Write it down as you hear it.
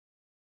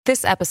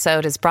This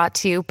episode is brought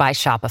to you by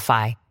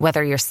Shopify.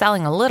 Whether you're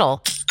selling a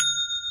little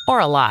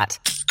or a lot,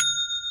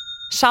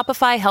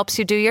 Shopify helps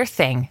you do your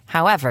thing,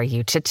 however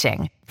you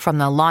cha-ching. From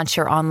the launch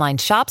your online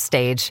shop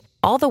stage,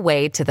 all the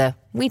way to the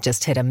we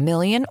just hit 1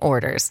 million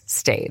orders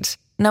stage.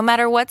 No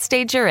matter what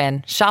stage you're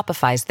in,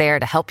 Shopify's there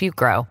to help you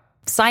grow.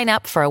 Sign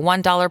up for a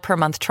 $1 per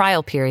month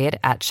trial period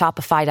at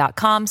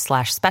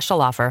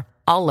shopify.com/special offer,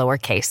 all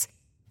lowercase.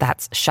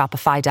 That's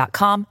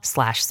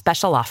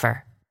shopify.com/special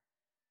offer.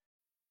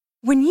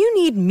 When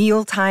you need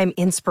mealtime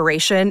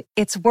inspiration,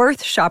 it's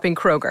worth shopping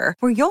Kroger,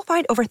 where you'll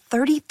find over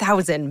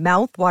 30,000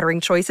 mouth-watering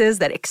choices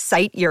that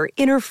excite your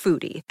inner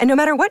foodie. And no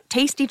matter what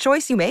tasty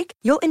choice you make,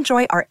 you'll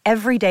enjoy our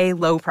everyday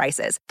low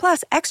prices,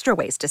 plus extra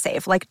ways to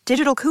save, like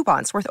digital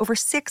coupons worth over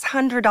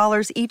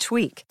 $600 each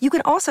week. You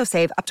can also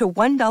save up to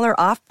 $1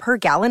 off per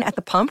gallon at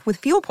the pump with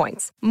fuel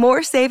points.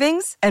 More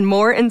savings and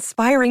more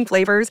inspiring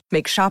flavors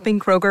make shopping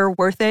Kroger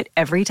worth it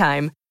every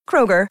time.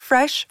 Kroger,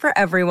 fresh for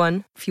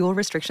everyone. Fuel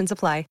restrictions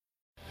apply.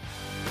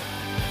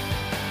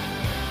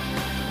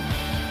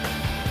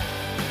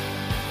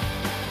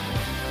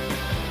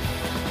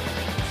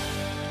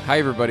 Hi,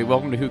 everybody.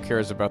 Welcome to Who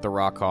Cares About the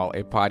Rock Hall,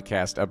 a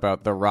podcast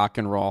about the Rock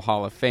and Roll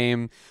Hall of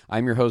Fame.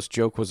 I'm your host,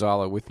 Joe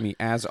Quazala. With me,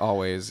 as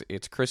always,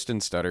 it's Kristen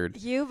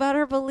Studdard. You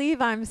better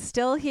believe I'm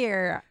still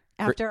here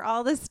after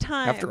all this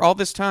time. After all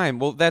this time.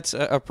 Well, that's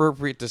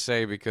appropriate to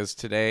say because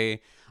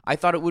today I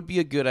thought it would be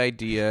a good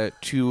idea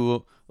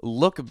to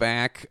look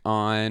back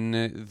on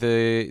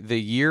the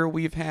year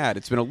we've had.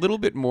 It's been a little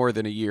bit more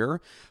than a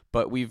year,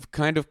 but we've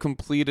kind of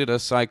completed a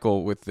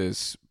cycle with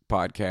this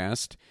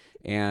podcast.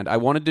 And I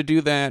wanted to do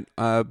that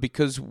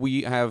because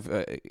we have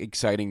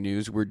exciting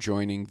news. We're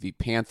joining the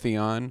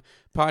Pantheon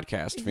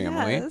podcast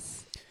family.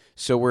 Yes.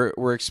 So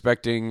we're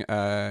expecting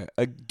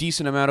a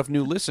decent amount of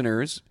new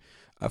listeners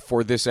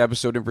for this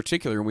episode in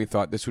particular. And we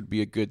thought this would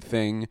be a good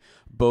thing,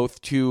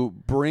 both to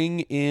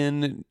bring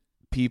in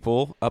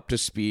people up to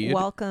speed.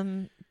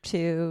 Welcome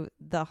to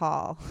the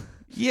hall.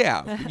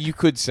 Yeah, you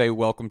could say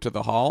welcome to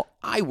the hall.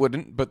 I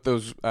wouldn't, but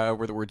those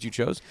were the words you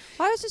chose.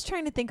 Well, I was just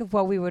trying to think of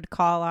what we would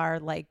call our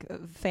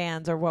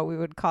fans, or what we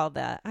would call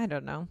that. I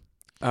don't know.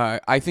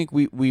 I think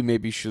we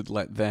maybe should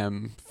let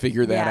them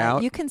figure that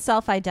out. You can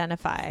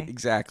self-identify.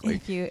 Exactly.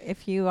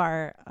 If you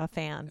are a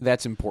fan.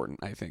 That's important,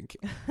 I think.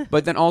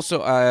 But then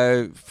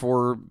also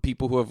for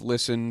people who have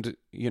listened,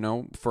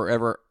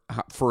 forever,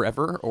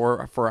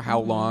 or for how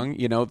long,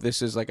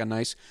 this is like a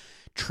nice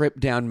trip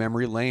down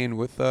memory lane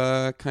with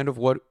kind of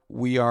what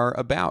we are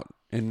about.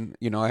 And,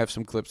 I have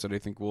some clips that I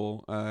think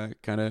will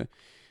kind of...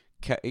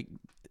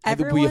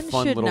 Everyone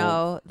should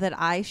know that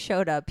I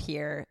showed up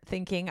here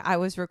thinking I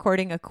was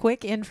recording a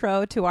quick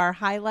intro to our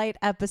highlight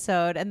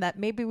episode and that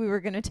maybe we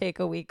were going to take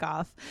a week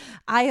off.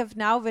 I have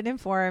now been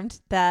informed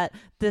that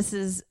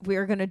we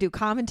are going to do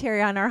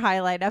commentary on our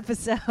highlight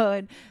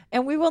episode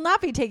and we will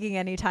not be taking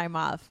any time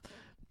off.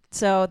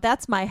 So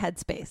that's my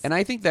headspace. And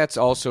I think that's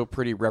also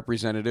pretty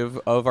representative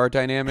of our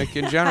dynamic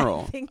in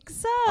general. I think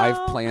so.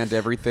 I've planned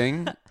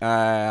everything.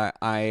 I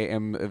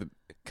am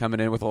coming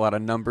in with a lot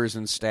of numbers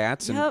and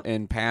stats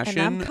and passion.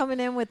 And I'm coming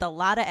in with a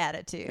lot of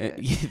attitude.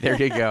 There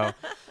you go.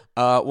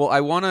 Well,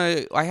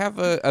 I have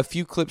a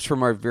few clips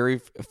from our very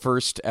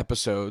first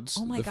episodes.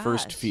 Oh my gosh.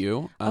 First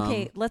few.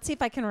 Okay, let's see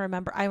if I can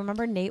remember. I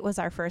remember Nate was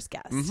our first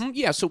guest. Mm-hmm,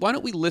 yeah, so why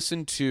don't we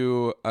listen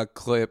to a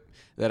clip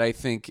that I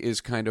think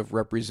is kind of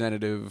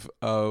representative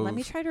of... Let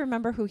me try to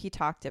remember who he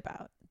talked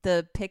about.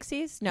 The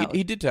Pixies? No.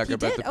 He did talk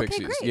about the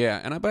Pixies. Okay, great.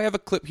 Yeah, but I have a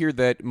clip here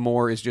that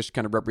more is just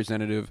kind of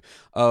representative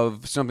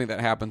of something that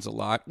happens a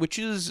lot, which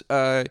is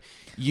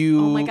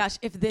you Oh my gosh,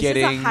 if this is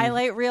a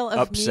highlight reel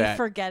of upset. me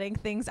forgetting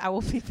things, I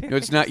will be very No,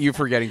 it's not you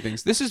forgetting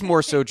things. This is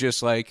more so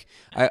just like,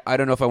 I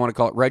don't know if I want to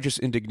call it righteous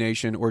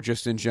indignation or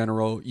just in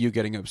general you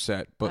getting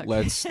upset, but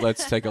let's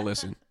take a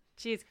listen.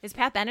 Jeez, is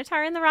Pat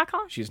Benatar in the Rock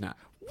Hall? She's not.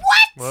 What?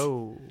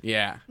 Whoa.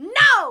 Yeah.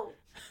 No.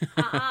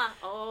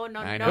 Oh no,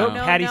 I no, know.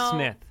 no, Patty no.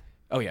 Smith.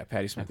 Oh yeah,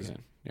 Patti Smith is in.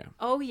 Yeah.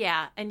 Oh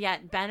yeah, and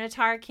yet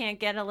Benatar can't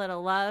get a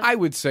little love. I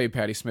would say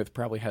Patti Smith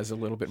probably has a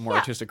little bit more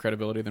artistic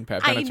credibility than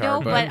Pat Benatar. I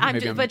know,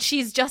 but but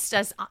she's just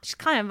as she's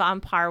kind of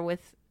on par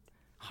with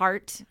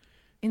Hart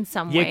in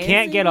some You ways.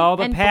 can't get all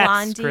the And pats,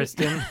 Blondie.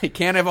 Kristen. you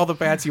can't have all the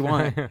pats you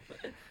want.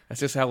 That's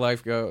just how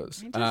life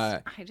goes.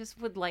 I just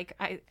would like.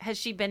 Has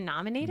she been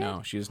nominated?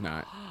 No, she is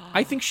not.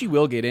 I think she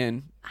will get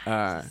in.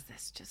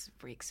 This just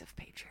reeks of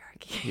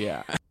patriarchy.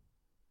 Yeah.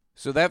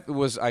 So that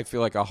was, I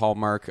feel like, a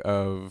hallmark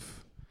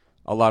of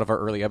a lot of our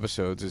early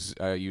episodes is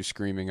you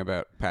screaming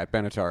about Pat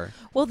Benatar.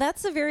 Well,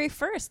 that's the very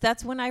first.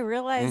 That's when I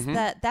realized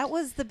that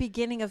was the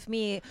beginning of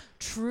me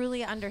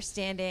truly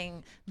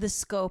understanding the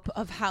scope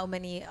of how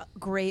many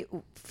great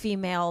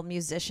female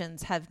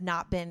musicians have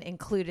not been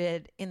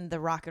included in the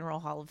Rock and Roll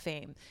Hall of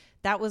Fame.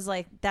 That was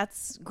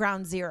that's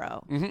ground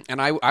zero. Mm-hmm.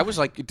 And I was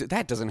like,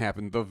 that doesn't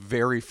happen the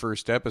very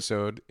first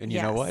episode. And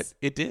you know what?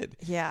 It did.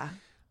 Yeah.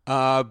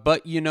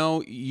 But,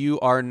 you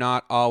are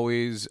not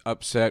always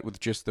upset with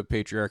just the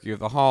patriarchy of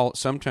the hall.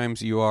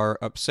 Sometimes you are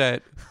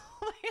upset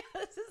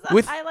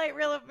With highlight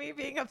reel of me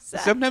being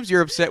upset. sometimes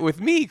you're upset with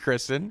me,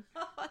 Kristen.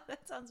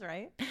 That sounds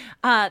right.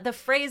 The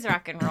phrase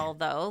rock and roll,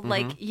 though,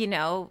 like,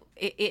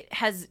 it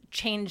has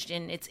changed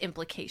in its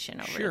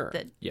implication over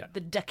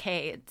the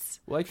decades.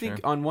 Well, I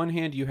think on one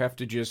hand you have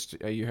to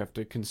just you have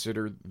to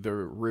consider the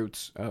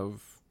roots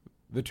of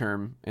the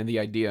term and the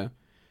idea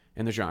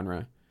and the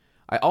genre.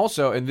 I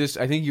also, and this,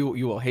 I think you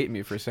will hate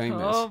me for saying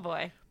this. Oh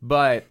boy!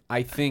 But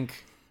I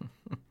think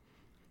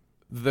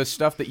the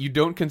stuff that you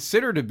don't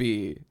consider to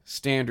be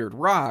standard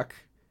rock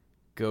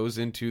goes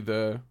into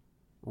the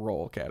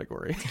roll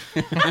category.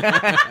 There's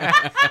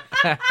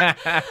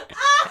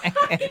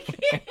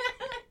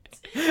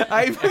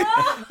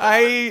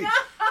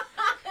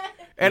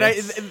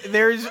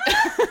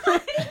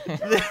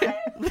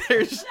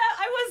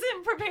I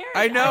wasn't prepared.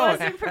 I know,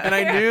 and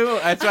I knew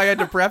that's why I had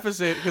to preface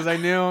it because I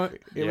knew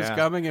it was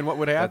coming and what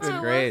would happen.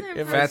 That's great.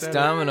 If Fats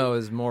Domino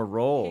is more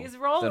roll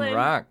than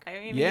rock.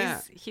 I mean,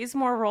 he's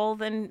more roll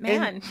than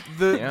man. And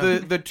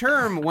the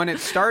term when it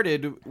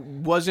started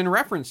was in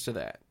reference to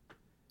that.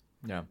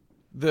 Yeah.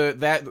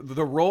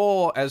 The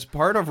role as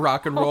part of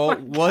rock and roll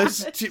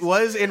was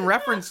in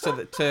reference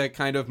to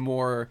kind of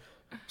more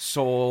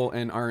soul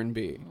and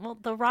R&B. Well,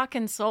 the Rock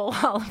and Soul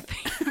Hall of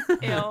Fame.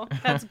 Ew,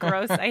 that's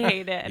gross. I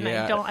hate it, and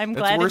I'm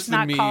glad worse it's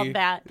not than me called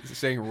that.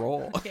 Saying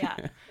roll. Yeah.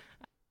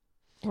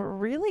 We're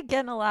really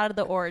getting a lot of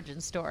the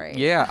origin story.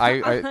 Yeah,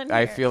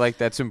 I feel like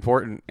that's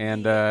important,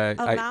 and the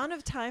amount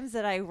of times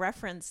that I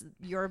reference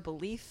your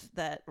belief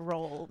that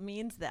roll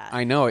means that.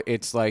 I know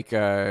it's like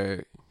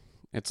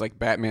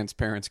Batman's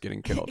parents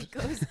getting killed. It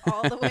goes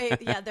all the way.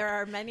 Yeah, there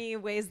are many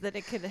ways that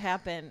it could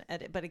happen,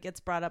 but it gets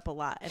brought up a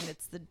lot, and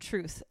it's the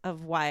truth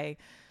of why.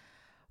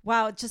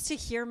 Wow, just to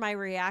hear my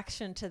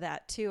reaction to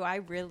that too, I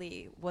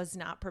really was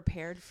not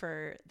prepared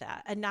for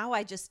that. And now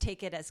I just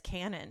take it as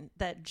canon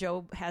that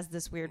Joe has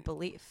this weird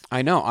belief.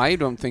 I know. I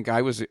don't think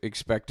I was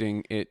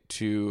expecting it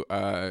to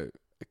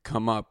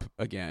come up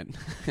again.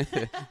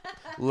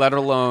 Let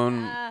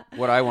alone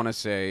what I want to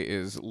say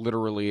is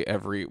literally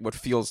what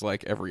feels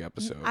like every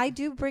episode. I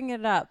do bring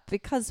it up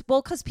because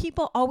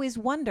people always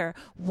wonder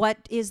what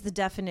is the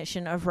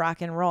definition of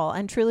rock and roll,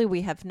 and truly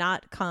we have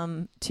not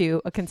come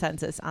to a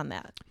consensus on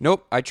that.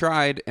 Nope, I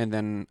tried, and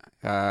then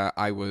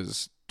I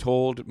was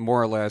told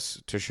more or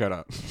less to shut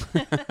up.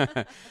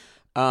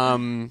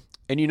 And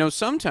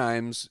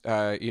sometimes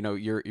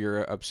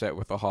you're upset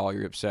with the hall,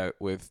 you're upset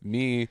with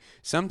me.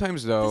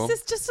 Sometimes though,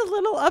 this is just a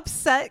little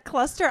upset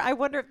cluster. I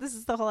wonder if this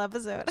is the whole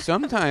episode.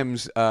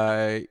 Sometimes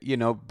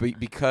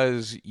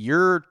because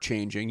you're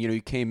changing,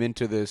 you came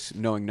into this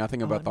knowing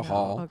nothing about the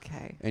hall.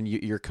 Okay. And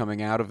you're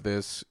coming out of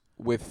this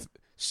with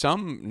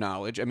some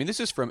knowledge. I mean,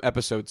 this is from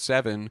episode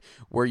 7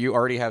 where you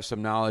already have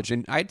some knowledge,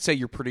 and I'd say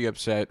you're pretty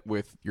upset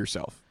with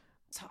yourself.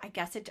 So I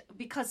guess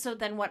so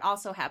then what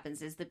also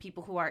happens is the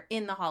people who are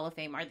in the Hall of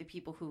Fame are the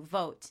people who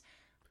vote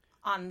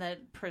on the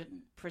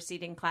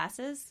preceding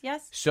classes,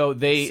 yes? So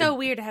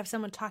weird to have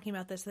someone talking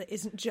about this that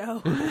isn't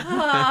Joe.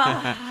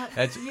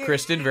 That's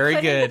Kristen,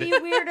 very good.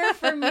 Couldn't be weirder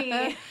for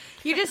me.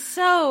 You're just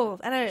so,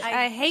 and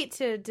I hate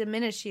to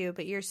diminish you,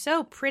 but you're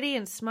so pretty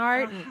and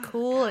smart and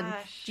cool, and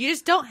you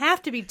just don't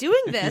have to be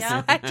doing this.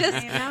 Yep.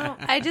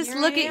 I just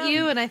look at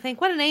you and I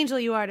think, what an angel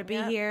you are to be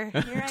here,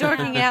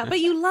 dorking out. But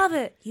you love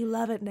it. You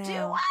love it now. Do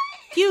I?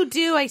 You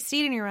do. I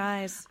see it in your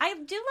eyes. I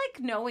do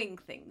like knowing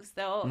things,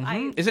 though.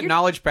 Mm-hmm. Is it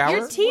knowledge power?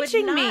 You're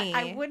teaching me.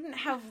 I wouldn't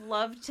have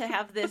loved to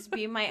have this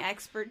be my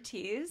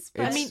expertise.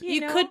 But, I mean,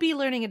 you could be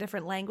learning a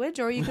different language,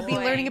 or you could be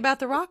learning about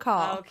the Rock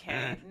Hall.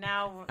 Okay,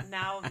 now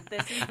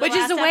this is the which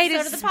is a way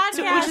of the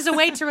podcast. which is a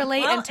way to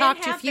relate and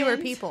talk to fewer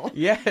people.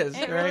 Yes,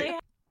 right. Really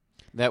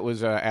that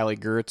was Ali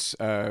Gertz,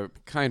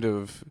 kind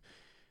of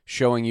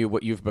showing you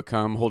what you've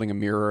become, holding a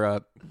mirror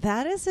up.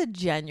 That is a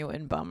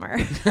genuine bummer.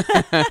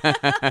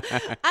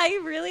 I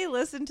really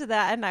listened to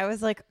that and I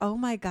was like, oh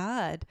my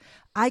God,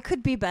 I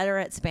could be better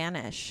at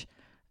Spanish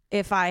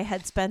if I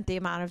had spent the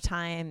amount of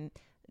time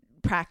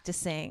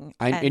practicing.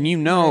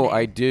 Learning.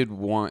 I did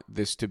want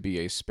this to be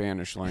a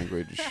Spanish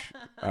language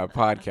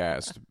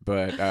podcast,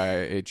 but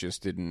it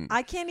just didn't.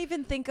 I can't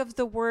even think of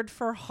the word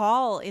for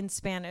hall in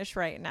Spanish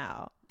right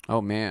now.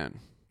 Oh, man.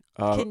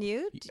 Can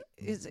you?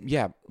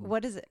 Yeah.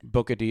 What is it?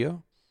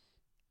 Bocadillo?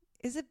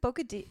 Is it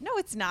bocadillo? No,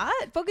 it's not.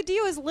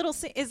 Bocadillo is little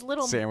sandwich.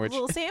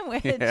 Little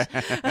sandwich.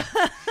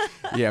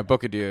 Yeah,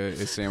 bocadillo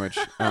is sandwich.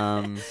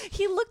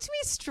 He looked me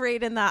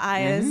straight in the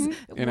eyes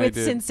with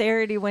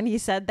sincerity when he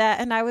said that,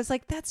 and I was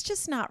like, "That's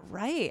just not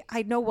right."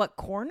 I know what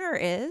corner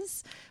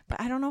is,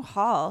 but I don't know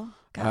hall.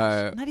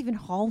 Gosh, not even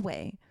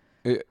hallway.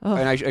 And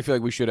I feel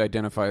like we should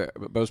identify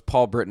both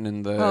Paul Britton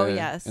in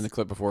the in the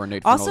clip before, and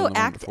Nate also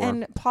Fennell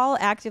and Paul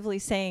actively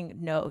saying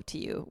no to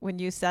you when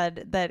you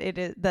said that it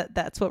is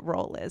that's what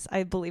roll is.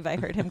 I believe I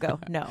heard him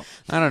go no.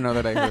 I don't know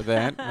that I heard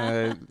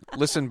that.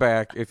 Listen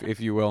back if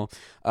you will.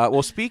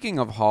 Well, speaking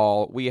of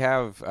hall, we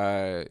have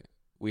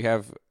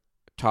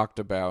talked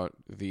about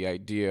the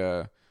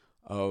idea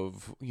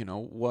of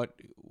what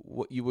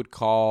you would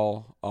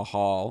call a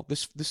hall.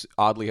 This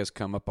oddly has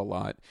come up a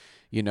lot.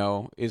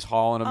 Is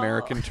hall an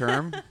American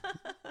term?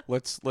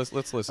 Let's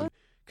listen.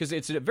 because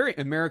it's a very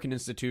American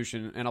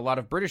institution, and a lot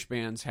of British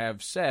bands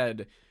have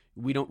said,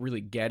 we don't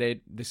really get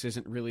it. This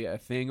isn't really a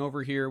thing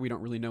over here. We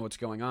don't really know what's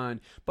going on.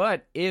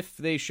 But if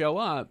they show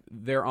up,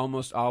 they're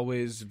almost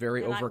always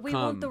very overcome. We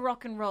want the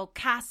Rock and Roll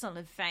Castle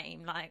of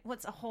Fame. Like,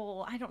 what's a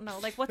whole, I don't know,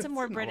 like, what's a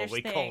more British what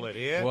we thing? call it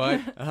here.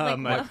 What?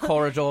 Like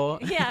corridor.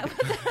 Yeah,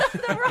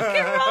 the Rock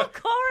and Roll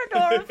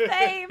Corridor of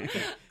Fame.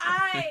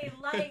 I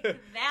like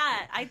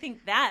that. I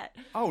think that.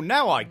 Oh,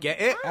 now I get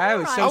it. I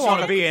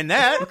want to be in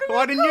that.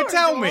 Why didn't you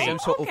tell me? Some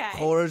sort of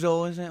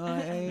corridor, isn't it?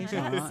 Like,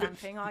 That's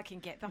something I can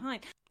get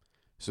behind.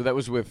 So that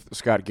was with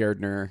Scott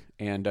Gardner,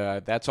 and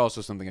that's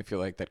also something I feel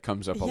like that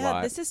comes up a lot.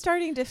 Yeah, this is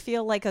starting to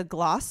feel like a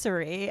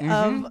glossary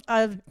of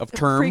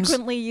terms,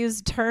 frequently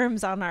used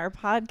terms on our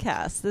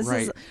podcast. This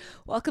is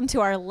welcome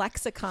to our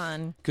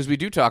lexicon. Because we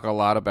do talk a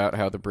lot about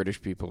how the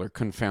British people are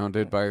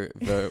confounded by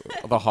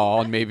the hall,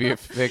 and maybe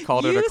if they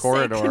called it a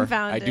corridor,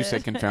 I do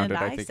say confounded.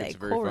 And I think it's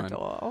very corridor fun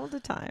all the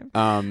time.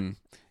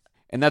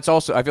 And that's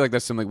also, I feel like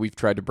that's something we've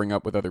tried to bring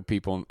up with other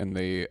people, and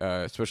they,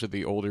 especially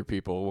the older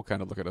people, will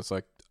kind of look at us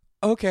like,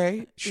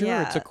 okay,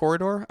 sure, it's a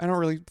corridor. I don't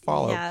really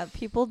follow. Yeah,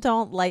 people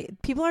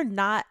are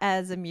not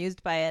as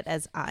amused by it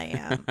as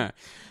I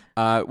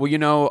am.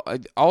 Well,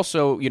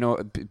 also,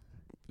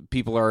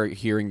 people are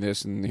hearing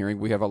this and hearing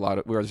we have a lot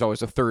of, there's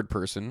always a third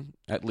person,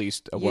 at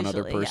least one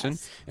other person.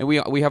 Yes. And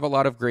we have a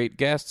lot of great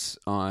guests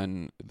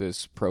on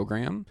this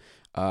program,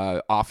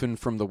 often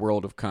from the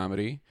world of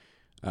comedy.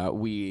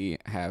 We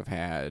have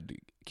had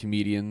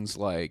comedians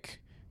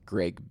like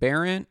Greg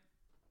Behrendt.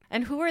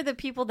 And who are the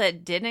people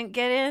that didn't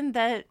get in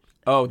that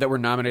were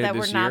nominated that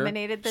this were year?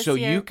 nominated this so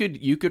year?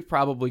 you could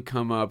probably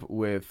come up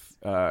with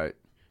at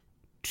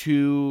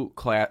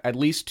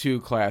least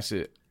two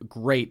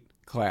great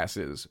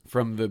classes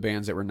from the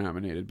bands that were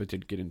nominated but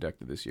didn't get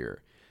inducted this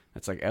year.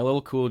 That's like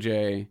LL Cool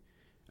J,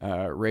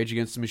 Rage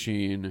Against the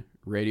Machine,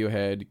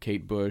 Radiohead,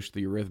 Kate Bush,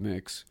 The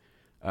Eurythmics,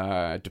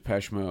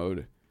 Depeche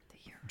Mode,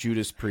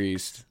 Judas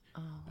Priest.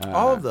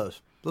 All of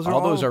those. Those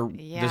are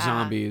the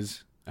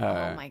Zombies.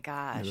 Oh my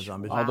gosh!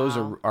 All those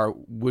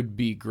would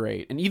be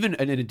great, and even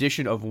an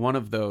addition of one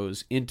of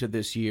those into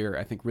this year,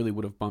 I think, really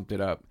would have bumped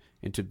it up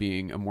into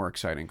being a more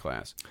exciting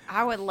class.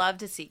 I would love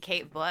to see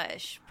Kate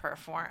Bush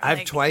perform.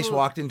 I've twice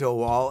walked into a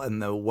wall,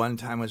 and the one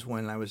time was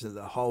when I was in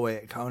the hallway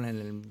at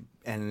Conan,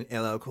 and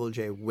LL Cool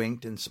J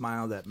winked and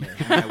smiled at me.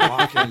 And I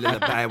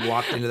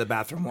walked into the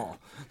bathroom wall,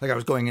 like I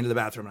was going into the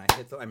bathroom,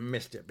 and I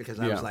missed it because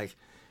I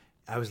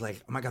was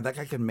like, oh my God, that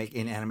guy can make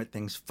inanimate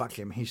things. Fuck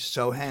him. He's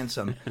so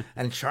handsome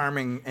and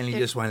charming. And he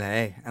just went,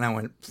 hey. And I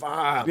went,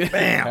 fuck,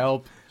 bam.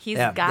 Help. He's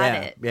got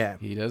it. Yeah.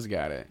 He does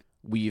got it.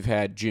 We've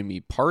had Jimmy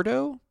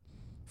Pardo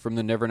from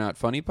the Never Not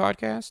Funny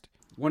podcast.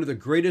 One of the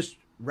greatest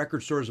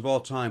record stores of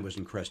all time was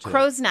in Crest Hill.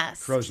 Crow's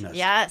Nest. Crow's Nest.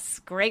 Yes.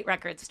 Great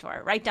record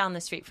store. Right down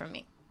the street from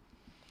me.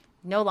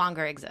 No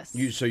longer exists.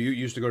 So you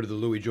used to go to the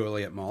Louis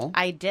Joliet Mall?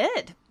 I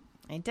did.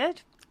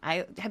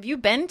 Have you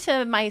been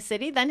to my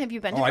city? Then have you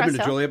been to Crest I've been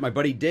to Hill? Joliet. My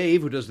buddy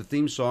Dave, who does the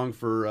theme song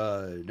for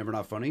Never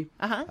Not Funny,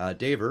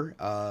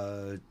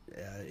 Daver,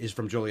 is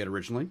from Joliet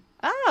originally.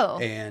 Oh.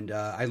 And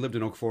I lived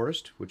in Oak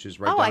Forest, which is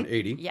right down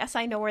 80. Yes,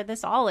 I know where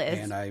this all is.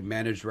 And I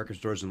managed record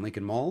stores in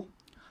Lincoln Mall,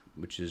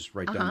 which is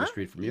right down the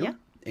street from you. Yeah.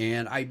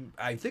 And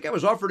I think I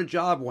was offered a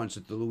job once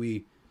at the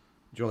Louis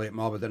Joliet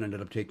Mall, but then ended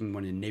up taking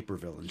one in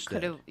Naperville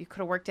instead. You could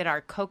have worked at our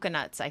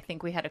Coconuts. I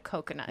think we had a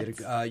Coconuts.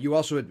 You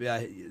also had,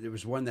 there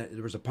was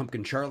a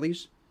Pumpkin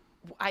Charlie's.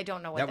 I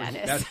don't know what that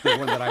is. That's the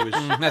one that I was.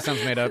 That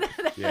sounds made up.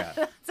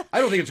 Yeah, I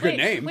don't think it's a good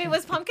name. Wait,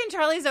 was Pumpkin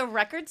Charlie's a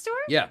record store?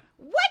 Yeah.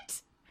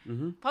 What?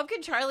 Mm-hmm.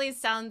 Pumpkin Charlie's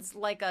sounds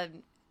like a.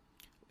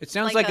 It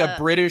sounds like a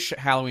British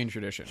Halloween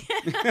tradition.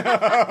 You know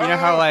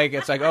how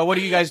it's like, oh, what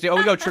do you guys do? Oh,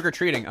 we go trick or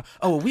treating.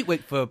 Oh, well, we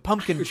wait for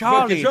Pumpkin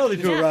Charlie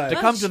to arrive. to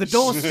come to the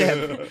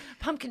doorstep.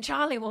 Pumpkin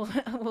Charlie will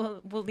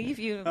leave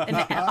you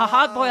a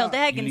hard boiled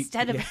egg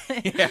instead of.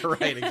 Yeah,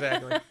 right,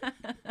 exactly.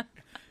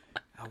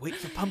 I'll wait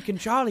for Pumpkin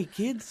Charlie,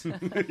 kids.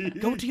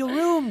 Go to your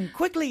room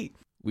quickly.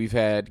 We've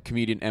had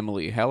comedian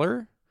Emily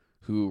Heller,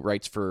 who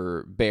writes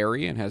for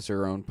Barry and has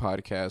her own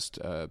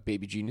podcast,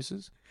 Baby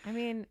Geniuses. I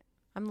mean,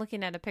 I'm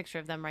looking at a picture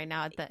of them right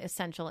now at the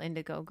Essential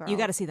Indigo Girl. You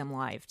got to see them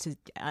live to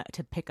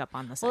pick up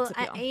on the sex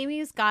appeal.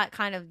 Amy's got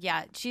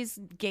she's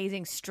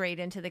gazing straight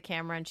into the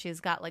camera, and she's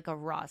got like a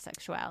raw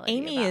sexuality.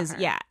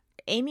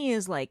 Amy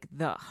is like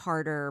the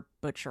harder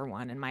butcher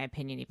one, in my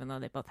opinion, even though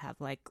they both have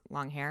like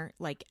long hair.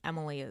 Like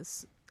Emily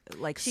is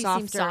like she softer.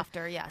 Seems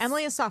softer, yes.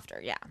 Emily is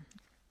softer, yeah.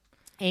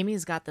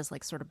 Amy's got this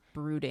like sort of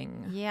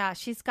brooding. Yeah,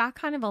 she's got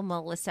kind of a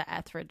Melissa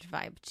Etheridge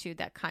vibe too.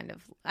 That kind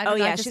of.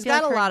 She's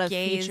got a lot of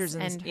features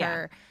and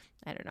her.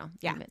 I don't know.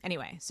 Yeah.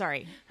 Anyway,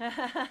 sorry.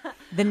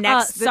 The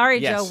next. Sorry,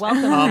 yes. Joe.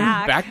 Welcome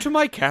back. Back to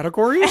my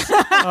categories.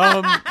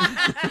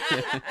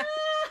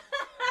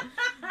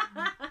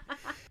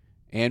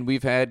 And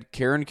we've had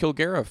Karen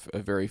Kilgariff, a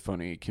very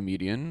funny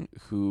comedian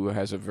who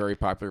has a very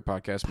popular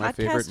podcast, My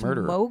Favorite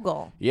Murderer.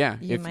 Mogul. Yeah,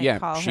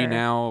 she her.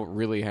 now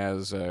really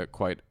has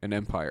quite an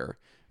empire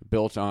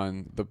built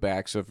on the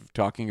backs of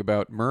talking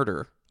about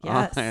murder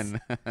Yes.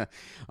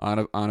 on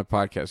a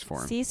podcast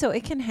forum. See, so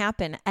it can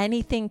happen.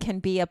 Anything can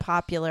be a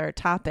popular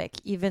topic,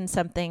 even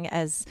something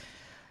as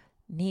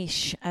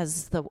niche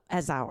as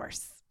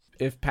ours.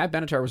 If Pat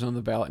Benatar was on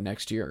the ballot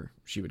next year,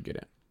 she would get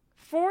in.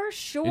 For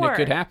sure. And it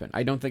could happen.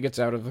 I don't think it's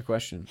out of the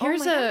question.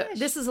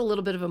 This is a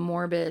little bit of a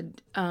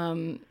morbid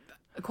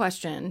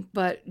question,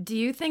 but do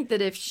you think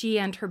that if she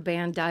and her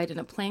band died in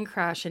a plane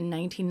crash in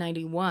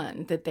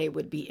 1991, that they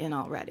would be in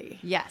already?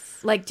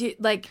 Yes. I feel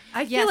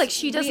like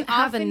she doesn't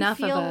have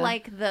enough of a...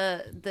 like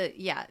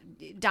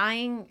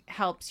dying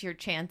helps your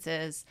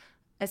chances,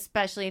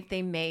 especially if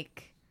they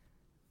make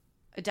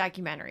a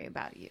documentary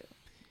about you.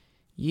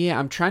 Yeah,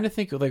 I'm trying to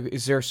think,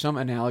 is there some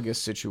analogous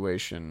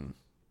situation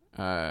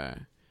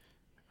from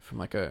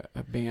like a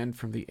band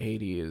from the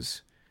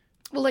 80s?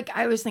 Well,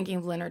 I was thinking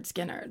of Lynyrd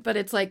Skynyrd, but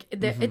it's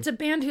it's a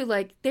band who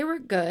they were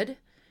good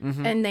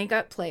and they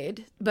got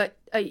played, but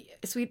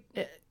Sweet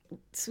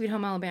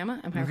Home Alabama.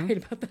 Am I right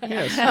about that?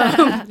 Yes.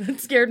 That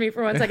scared me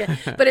for 1 second.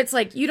 But it's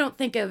you don't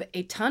think of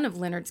a ton of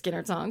Lynyrd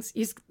Skynyrd songs.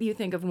 You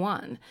think of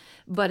one,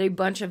 but a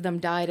bunch of them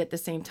died at the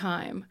same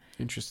time.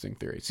 Interesting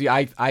theory. See,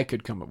 I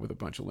could come up with a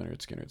bunch of Lynyrd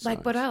Skynyrd songs.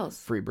 Like what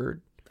else? Freebird.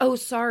 Oh,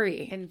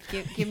 sorry. And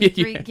give me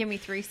three. Give me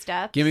 3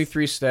 steps. Give me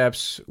 3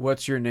 steps.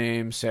 What's your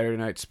name? Saturday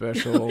Night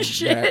Special. Oh,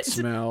 shit. That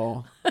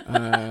smell.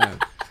 That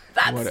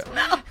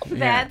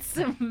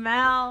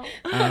smell.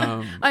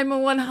 I'm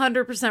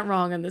 100%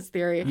 wrong on this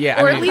theory.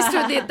 Yeah, or at least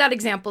that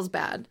example's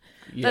bad.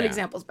 Yeah. That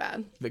example's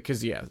bad.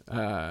 Because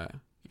I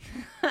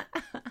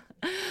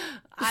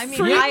mean,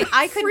 Free-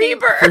 I could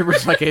Freebird.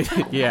 Freebird's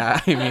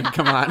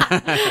come on.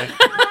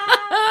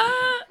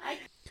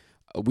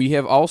 We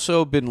have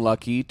also been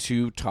lucky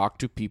to talk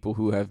to people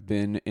who have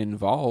been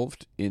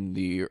involved in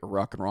the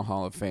Rock and Roll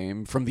Hall of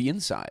Fame from the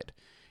inside.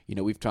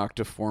 We've talked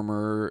to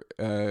former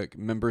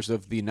members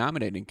of the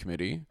nominating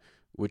committee,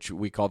 which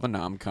we call the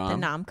NomCom.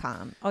 The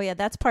NomCom. Oh, yeah,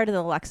 that's part of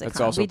the lexicon. That's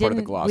also part of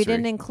the glossary. We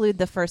didn't include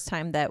the first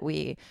time that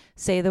we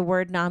say the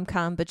word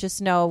NomCom, but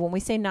just know when we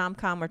say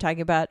NomCom, we're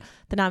talking about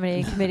the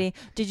nominating committee.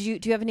 Do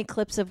you have any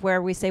clips of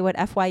where we say what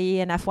FYE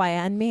and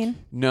FYN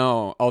mean?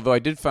 No, although I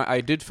did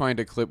find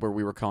a clip where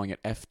we were calling it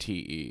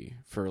FTE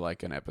for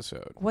an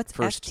episode. What's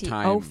first FTE?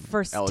 time? Oh,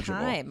 first eligible.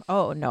 time.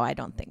 Oh, no, I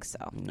don't think so.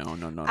 No.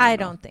 I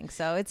don't think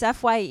so. It's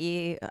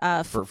FYE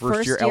for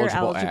first year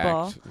eligible.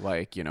 Act,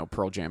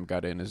 Pearl Jam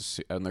got in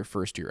on their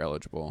first year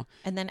eligible.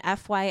 And then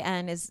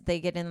FYN is they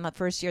get in the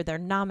first year they're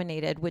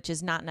nominated, which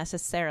is not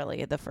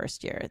necessarily the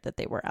first year that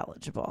they were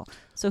eligible.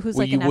 So who's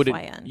an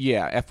FYN?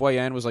 Yeah,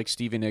 FYN was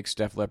Stevie Nicks,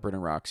 Def Leppard,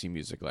 and Roxy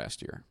Music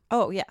last year.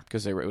 Oh, yeah.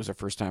 Because it was their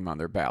first time on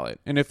their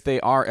ballot. And if they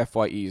are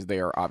FYEs, they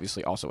are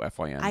obviously also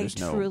FYN. I There's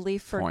truly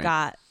point.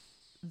 forgot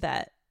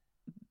that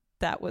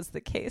was the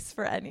case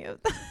for any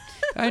of them.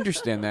 I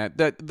understand that.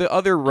 The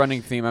other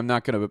running theme, I'm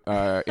not going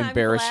to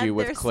embarrass you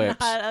with clips.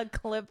 Not a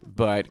clip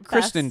but fest.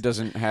 Kristen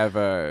doesn't have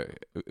a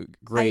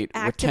great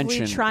I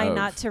retention. actively try of,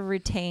 not to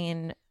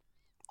retain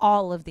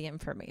all of the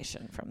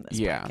information from this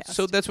podcast.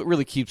 So that's what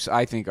really keeps,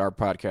 I think, our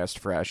podcast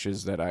fresh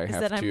is that I'm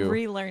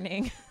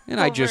relearning and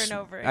over and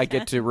over again. I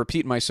get to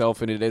repeat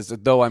myself, and it is as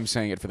though I'm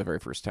saying it for the very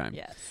first time.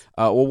 Yes.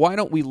 Well, why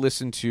don't we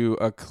listen to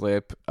a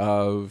clip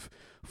of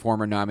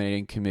former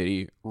nominating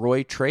committee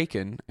Roy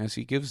Trakin as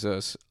he gives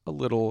us a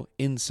little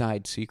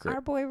inside secret. Our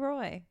boy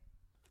Roy.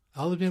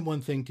 I'll admit one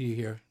thing to you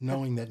here,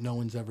 knowing that no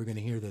one's ever going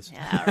to hear this.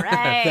 All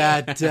right.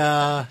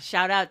 That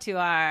shout out to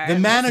our the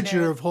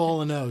manager of Hall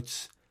 &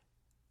 Oates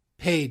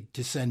paid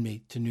to send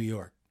me to New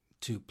York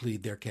to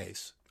plead their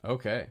case.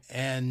 Okay.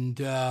 And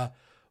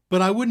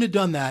but I wouldn't have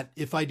done that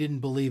if I didn't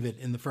believe it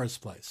in the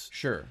first place.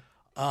 Sure.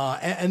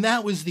 And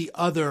that was the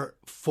other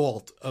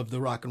fault of the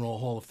Rock and Roll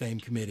Hall of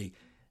Fame committee.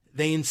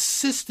 They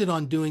insisted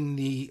on doing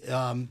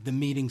the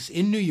meetings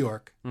in New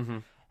York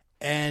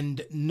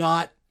and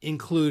not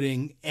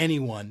including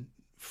anyone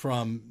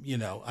from,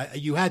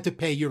 you had to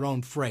pay your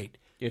own freight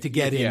to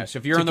get in. Yes,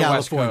 if you're on the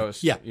California.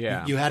 West Coast.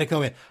 Yeah. You had to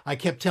come in. I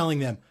kept telling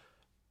them,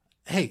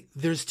 hey,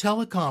 there's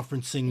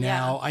teleconferencing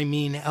now. I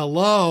mean,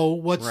 hello,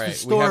 what's the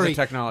story? We have the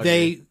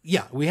technology.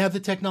 We have the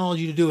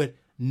technology to do it.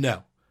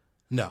 No.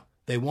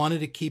 They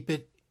wanted to keep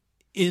it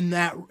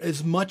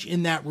as much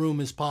in that room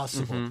as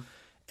possible.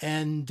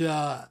 And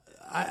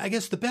I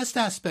guess the best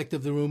aspect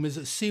of the room is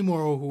that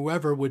Seymour or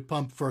whoever would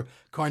pump for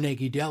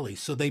Carnegie Deli.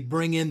 So they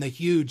bring in the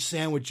huge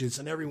sandwiches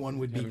and everyone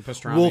would be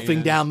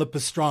wolfing down the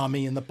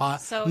pastrami and the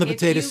pot and the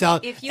potato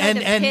salad. If you had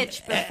to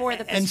pitch before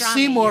the pastrami. And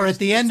Seymour at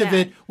the end of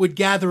it would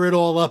gather it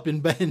all up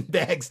in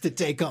bags to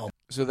take home.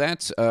 So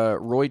that's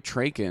Roy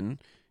Trakin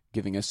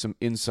giving us some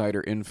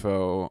insider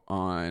info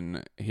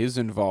on his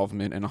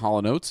involvement in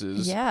Hall &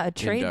 Oates' a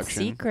trade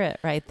induction. secret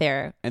right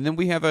there. And then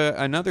we have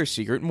another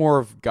secret, more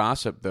of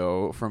gossip,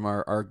 though, from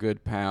our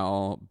good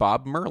pal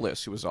Bob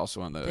Merlis, who was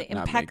also on the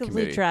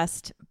impeccably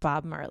dressed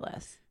Bob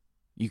Merlis.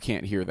 You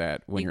can't hear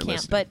that when you're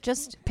listening. But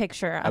just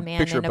picture a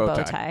man in a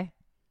bow tie.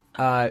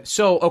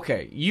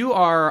 Okay, you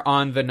are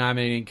on the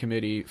nominating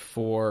committee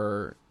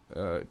for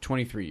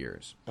 23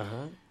 years.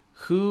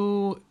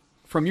 Who,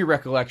 from your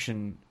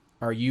recollection,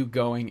 are you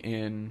going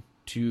in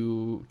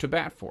to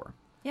bat for?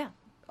 Yeah.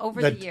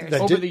 over the years.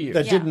 Over the years.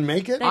 That didn't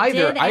make it?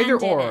 Either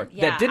or. Didn't.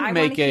 Yeah, that didn't I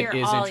make it hear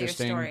is all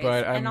interesting. Your stories.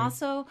 But and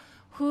also,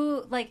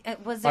 who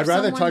was there? I'd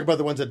rather someone... talk about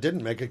the ones that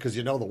didn't make it because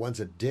you know the ones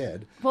that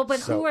did. Well, but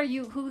who are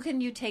you? Who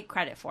can you take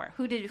credit for?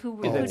 Who did you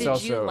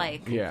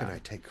like? Yeah. Who can I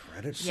take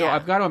credit for? So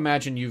I've got to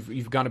imagine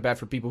you've gone to bat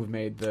for people who've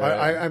made the.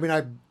 I mean,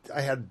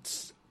 I had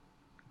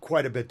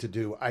quite a bit to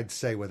do. I'd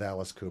say with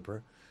Alice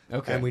Cooper.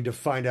 Okay. And we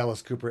defined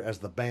Alice Cooper as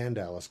the band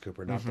Alice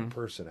Cooper, not the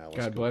person Alice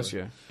Cooper. God bless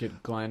you.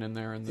 Get Glenn in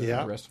there and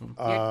the rest of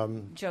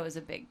them. Joe is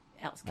a big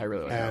Alice Cooper. I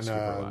really like Alice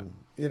Cooper a lot.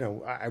 You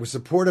know, I was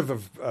supportive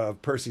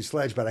of Percy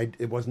Sledge, but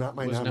it was not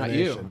my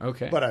nomination. Not you.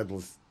 Okay. But I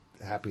was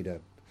happy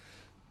to,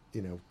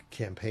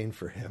 campaign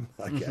for him,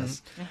 I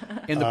guess.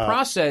 In the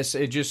process,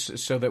 it just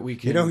so that we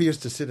can... You know who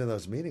used to sit in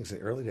those meetings in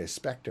the early days?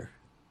 Spectre.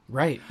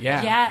 Right,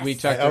 yeah. Yes. We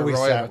talked to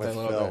Roy about that a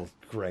little Phil. bit.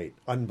 Great.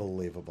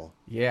 Unbelievable.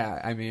 Yeah,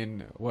 I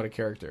mean, what a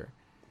character.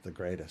 The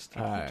greatest. He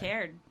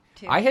cared,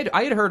 too. I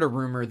had heard a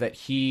rumor that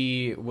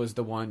he was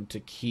the one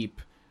to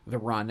keep the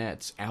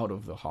Ronettes out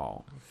of the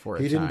hall for a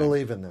time. He didn't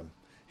believe in them.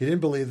 He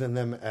didn't believe in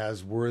them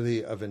as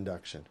worthy of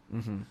induction.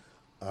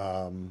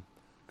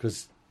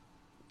 Because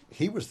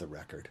he was the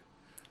record.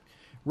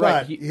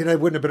 Right. But, it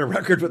wouldn't have been a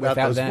record without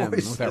those them,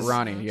 voices. without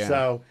Ronnie, yeah.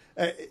 So,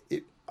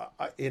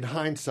 in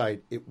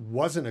hindsight, it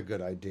wasn't a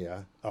good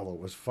idea, although it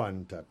was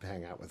fun to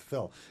hang out with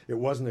Phil. It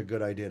wasn't a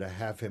good idea to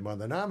have him on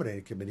the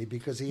nominating committee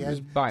because he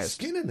had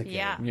skin in the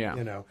game.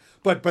 Yeah.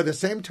 But by the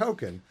same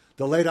token,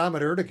 the late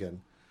Ahmet Ertegun,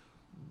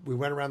 we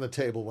went around the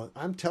table.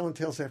 I'm telling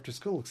tales after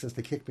school since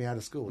they kicked me out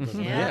of school. It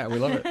doesn't matter. Yeah, we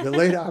love it. The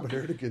late Ahmet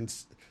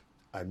Ertegun,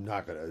 I'm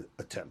not going to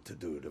attempt to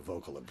do the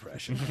vocal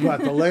impression,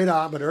 but the late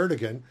Ahmet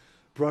Ertegun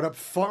brought up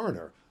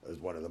Foreigner as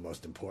one of the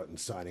most important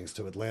signings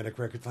to Atlantic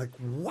Records. Like,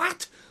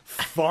 what?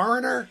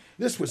 Foreigner?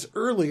 This was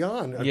early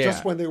on,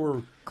 just when they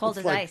were... Cold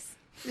as ice.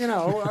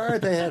 All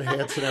right, they had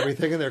hits and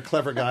everything, and they're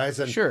clever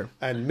guys. And, sure.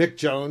 And Mick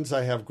Jones,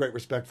 I have great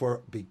respect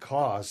for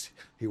because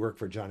he worked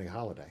for Johnny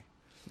Holiday.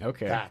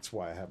 Okay. That's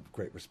why I have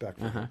great respect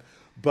for him.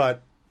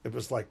 But it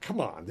was like, come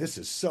on, this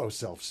is so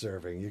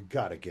self-serving. You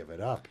got to give it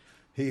up.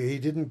 He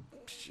didn't...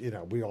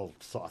 we all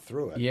saw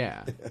through it.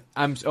 Yeah,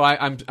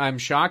 I'm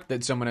shocked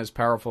that someone as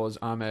powerful as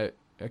Ahmet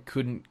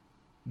couldn't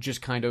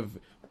just kind of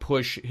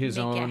push his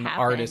own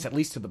artist at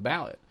least to the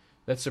ballot.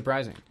 That's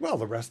surprising. Well,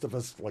 the rest of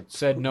us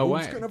said no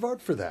way. Who's going to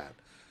vote for that?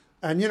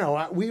 And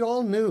we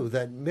all knew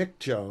that Mick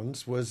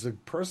Jones was a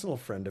personal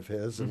friend of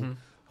his and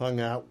hung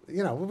out.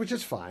 Which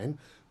is fine,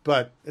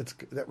 but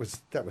that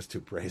was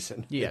too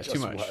brazen. Yeah, it too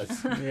just much.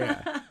 Was.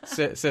 Yeah,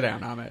 sit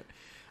down, Ahmet.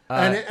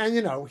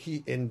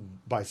 And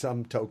by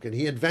some token,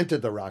 he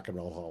invented the Rock and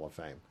Roll Hall of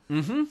Fame.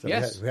 Mm-hmm. So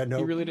yes, he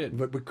really did.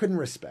 But we couldn't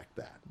respect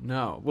that.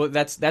 No. Well,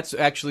 that's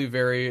actually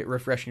very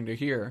refreshing to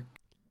hear.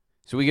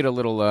 So we get a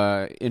little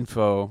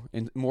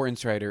more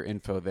insider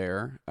info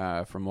there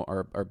from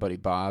our buddy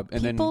Bob.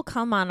 And People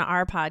come on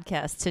our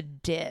podcast to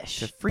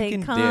dish. They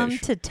come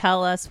to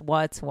tell us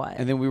what's what.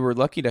 And then we were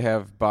lucky to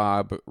have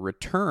Bob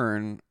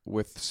return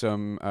with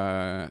some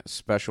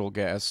special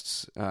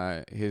guests,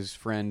 his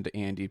friend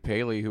Andy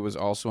Paley, who was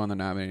also on the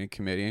nominating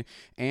committee,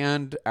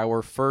 and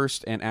our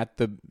first, and at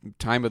the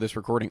time of this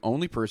recording,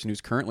 only person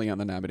who's currently on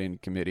the nominating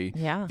committee,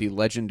 the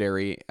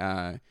legendary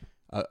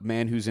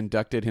man who's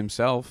inducted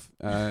himself,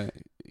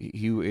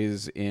 who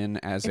is in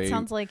as It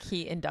sounds like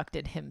he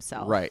inducted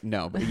himself. Right,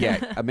 no, but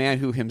yeah, a man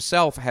who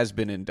himself has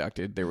been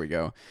inducted. There we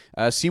go.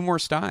 Seymour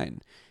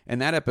Stein. And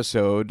that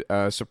episode,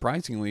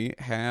 surprisingly,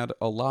 had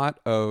a lot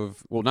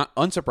of, well, not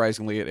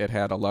unsurprisingly, it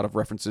had a lot of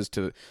references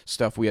to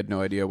stuff we had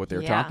no idea what they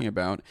were talking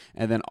about.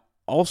 And then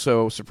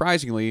also,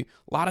 surprisingly,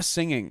 a lot of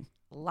singing.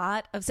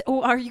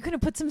 Are you going to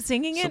put some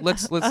singing in? So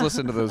let's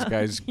listen to those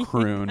guys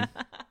croon.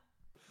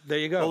 There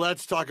you go. Well,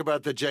 let's talk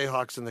about the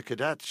Jayhawks and the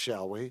Cadets,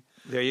 shall we?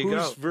 There you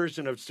go. Whose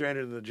version of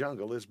Stranded in the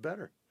Jungle is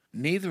better?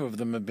 Neither of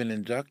them have been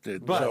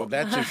inducted, But- so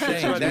that's a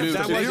shame. If you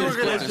were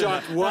going to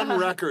induct one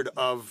record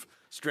of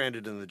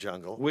Stranded in the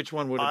Jungle, which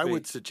one would it be? I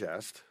would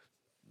suggest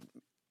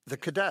the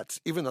Cadets,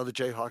 even though the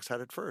Jayhawks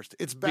had it first.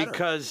 It's better.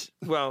 Because,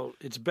 well,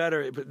 it's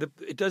better, but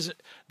it doesn't.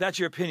 That's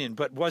your opinion,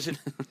 but was it?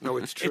 No,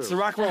 it's true. It's the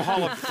Rock and Roll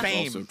Hall of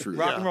Fame. also true.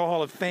 Rock and Roll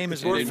Hall of Fame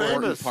is more an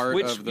famous part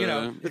which, of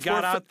the it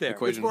got out there.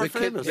 It's more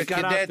famous. It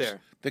got out there.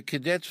 The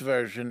Cadets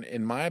version,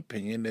 in my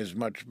opinion, is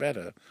much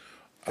better.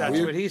 That's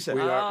what he said.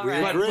 We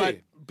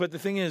agree. But the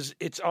thing is,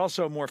 it's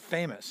also more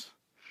famous.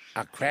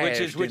 I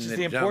crashed which is in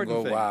the important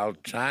jungle thing. while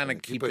trying to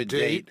keep a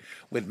date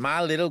with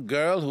my little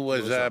girl who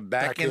was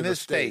back in the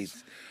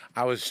States.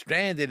 I was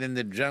stranded in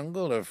the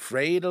jungle,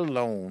 afraid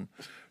alone,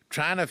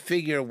 trying to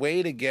figure a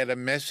way to get a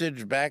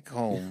message back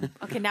home.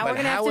 Okay, now but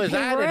we're going to have how to was pay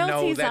I to know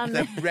royalties that on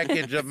the this?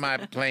 wreckage of my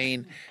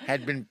plane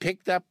had been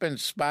picked up and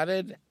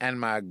spotted, and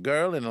my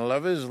girl in a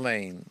lover's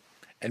lane?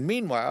 And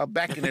meanwhile,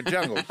 back in the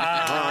jungle.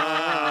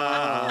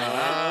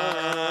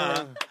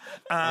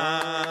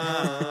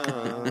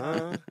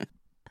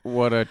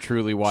 What a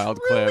truly wild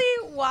clip.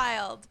 Really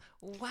wild.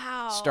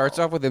 Wow. Starts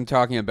off with him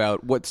talking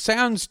about what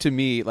sounds to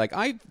me like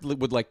I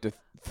would like to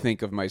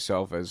think of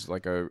myself as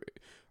like a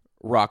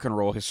rock and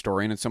roll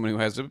historian and someone who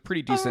has a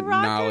pretty decent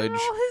knowledge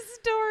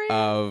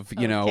of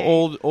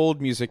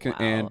old music,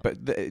 but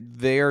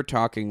they are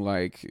talking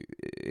like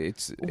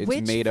it's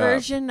Which made up. Which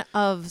version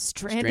of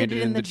Stranded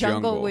in the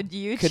Jungle would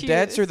you choose?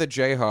 Cadets or the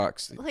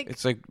Jayhawks?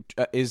 It's like,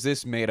 is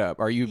this made up?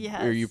 Are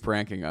you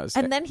pranking us?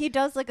 And then he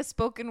does like a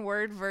spoken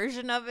word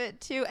version of it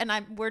too, and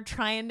we're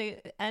trying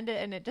to end it,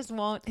 and it just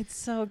won't. It's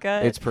so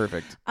good. It's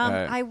perfect.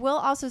 I will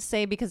also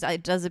say, because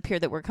it does appear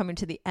that we're coming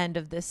to the end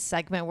of this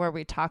segment where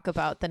we talk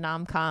about the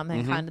nom-com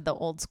and kind of the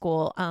old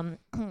school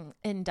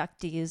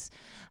inductees,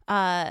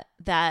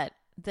 that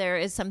there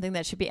is something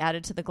that should be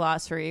added to the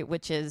glossary,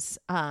 which is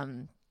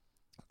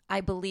I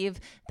believe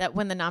that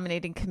when the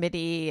nominating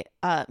committee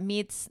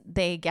meets,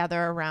 they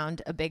gather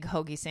around a big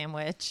hoagie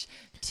sandwich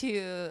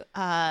to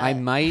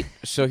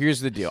so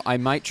here's the deal. I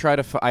might try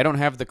to I don't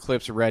have the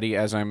clips ready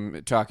as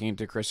I'm talking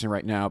to Kristen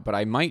right now, but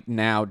I might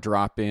now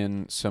drop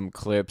in some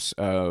clips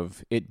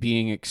of it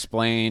being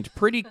explained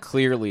pretty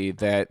clearly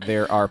that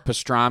there are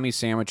pastrami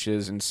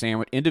sandwiches and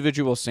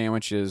individual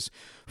sandwiches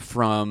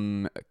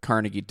from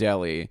Carnegie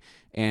Deli.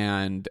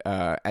 And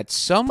at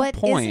some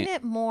point... isn't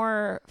it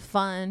more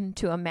fun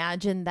to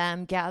imagine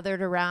them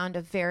gathered around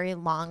a very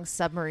long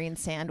submarine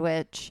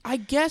sandwich? I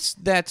guess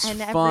that's fun.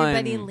 And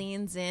everybody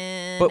leans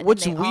in, but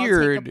what's and they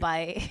weird, all take a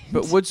bite.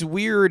 But what's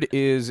weird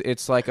is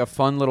it's like a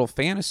fun little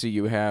fantasy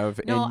you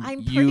have. No, and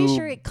I'm pretty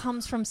sure it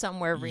comes from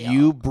somewhere real.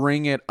 You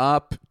bring it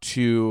up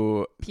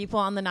to... people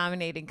on the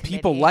nominating committee.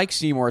 People like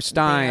Seymour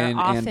Stein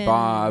and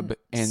Bob.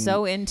 And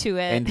so into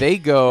it. And they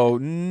go,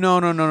 no.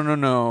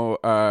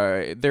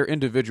 They're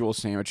individual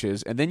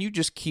sandwiches, and then you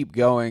just keep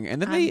going,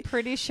 and then I'm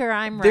pretty sure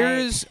I'm right.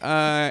 There's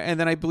and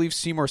then I believe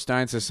Seymour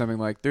Stein says something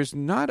like, there's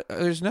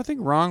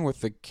nothing wrong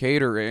with the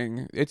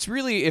catering. It's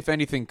really, if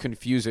anything,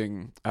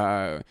 confusing.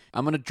 I'm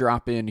gonna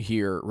drop in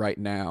here right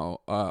now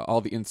all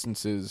the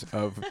instances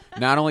of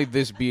not only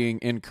this being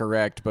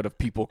incorrect, but of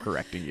people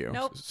correcting you.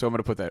 Nope. So I'm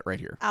gonna put that right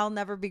here. I'll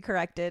never be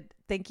corrected.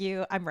 Thank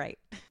you. I'm right.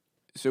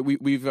 So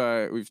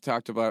we've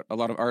talked about a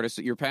lot of artists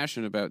that you're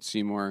passionate about,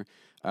 Seymour.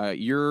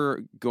 You're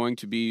going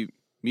to be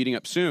meeting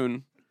up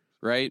soon,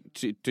 right?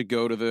 To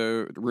go to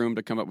the room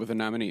to come up with the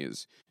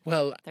nominees.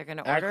 Well, they're going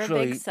to order a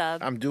big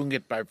sub. I'm doing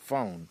it by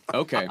phone.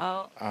 Okay.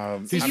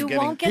 So you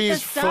won't get the sub.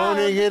 He's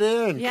phoning it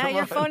in. Yeah, Come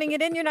you're on. phoning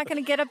it in. You're not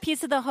going to get a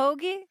piece of the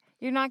hoagie?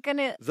 You're not going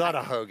to... It's not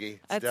a hoagie.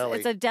 It's deli.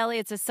 It's a deli.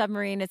 It's a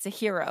submarine. It's a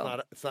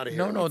hero. It's not a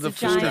hero. No, it's the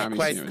food is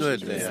quite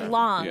good. It's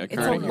long. Yeah, it's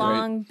a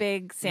long,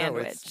 big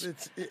sandwich. No,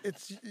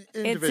 it's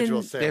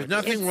individual sandwich. There's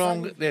nothing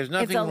wrong. There's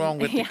nothing wrong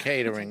with the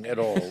catering at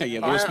all. Yeah,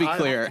 let's be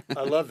clear.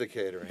 I love the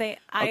catering.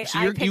 I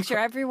picture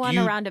everyone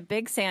around a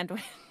big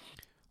sandwich.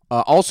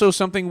 Also,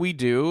 something we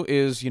do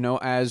is,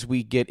 as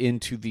we get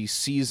into the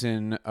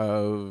season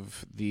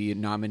of the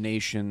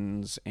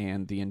nominations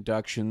and the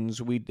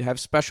inductions, we have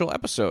special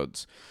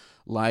episodes.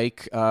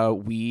 Like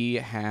we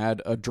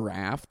had a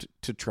draft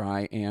to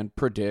try and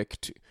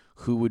predict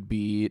who would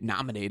be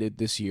nominated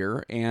this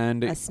year,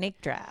 and a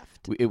snake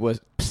draft. It was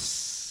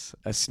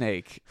a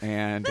snake,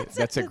 and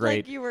that's a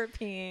great. Like you were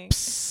peeing,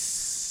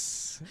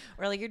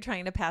 or like you're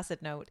trying to pass a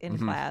note in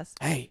class.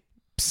 Hey,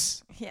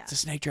 yeah, it's a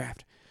snake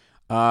draft.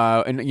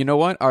 And you know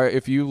what?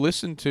 If you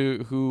listen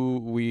to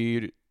who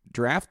we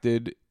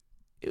drafted,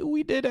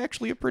 we did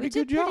actually a pretty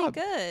good job.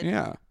 Pretty good.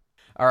 Yeah.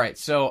 All right,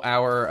 so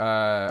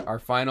our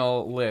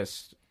final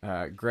list,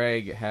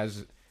 Greg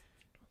has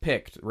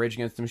picked Rage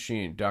Against the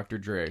Machine, Dr.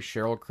 Dre,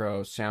 Sheryl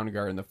Crow,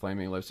 Soundgarden, The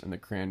Flaming Lips, and The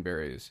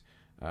Cranberries,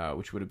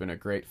 which would have been a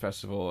great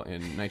festival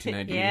in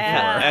 1994.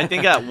 Yeah. I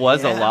think that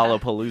was a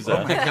Lollapalooza.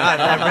 Oh my God,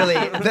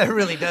 that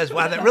really does.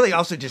 Wow, that really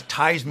also just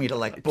ties me to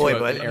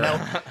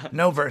but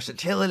no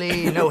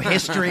versatility, no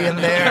history in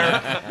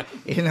there,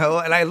 and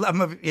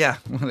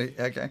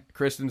okay.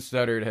 Kristen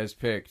Studdard has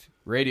picked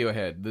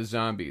Radiohead, The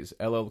Zombies,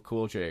 LL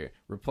Cool J,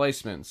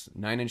 Replacements,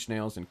 Nine Inch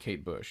Nails, and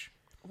Kate Bush.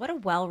 What a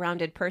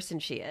well-rounded person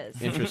she is.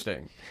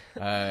 Interesting.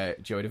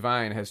 Joey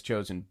Devine has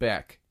chosen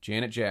Beck,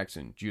 Janet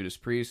Jackson, Judas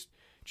Priest,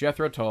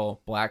 Jethro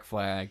Tull, Black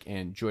Flag,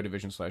 and Joy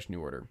Division / New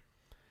Order.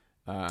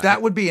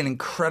 That would be an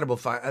incredible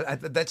fight.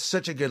 That's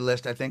such a good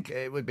list. I think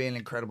it would be an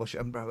incredible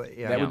show. Probably,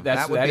 yeah.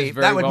 That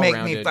would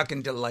make me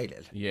fucking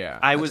delighted. Yeah,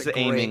 I was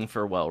aiming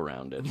for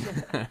well-rounded.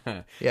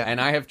 Yeah, and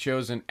I have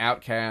chosen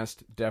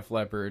Outkast, Def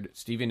Leppard,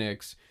 Stevie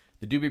Nicks,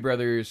 the Doobie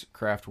Brothers,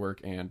 Kraftwerk,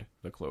 and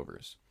the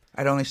Clovers.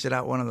 I'd only sit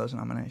out one of those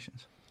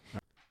nominations.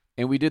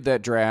 And we did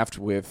that draft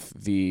with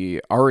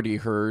the already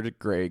heard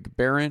Greg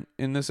Barrett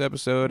in this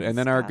episode, and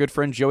then our good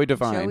friend Joey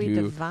Devine,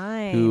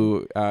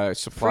 who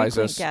supplies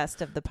frequent us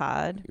guest of the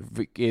pod,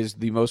 is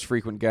the most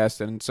frequent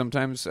guest, and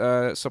sometimes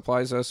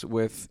supplies us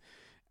with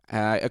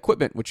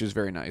equipment, which is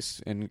very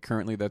nice. And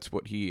currently, that's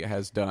what he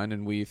has done,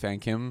 and we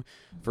thank him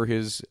for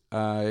his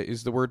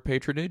is the word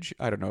patronage?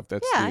 I don't know if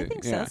that's I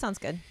think so. That sounds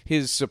good.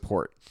 His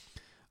support.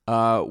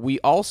 We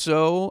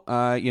also,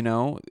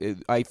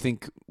 I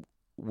think.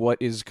 What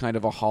is kind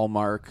of a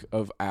hallmark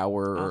of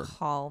our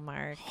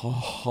hallmark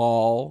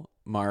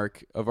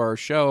of our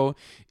show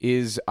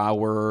is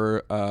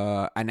our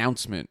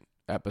announcement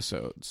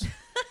episodes.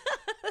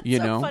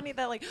 It's so funny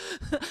that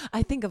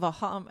I think of a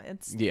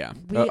we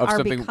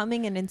are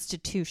becoming an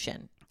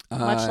institution.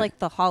 much like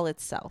the hall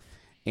itself.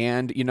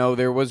 And,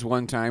 there was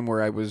one time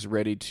where I was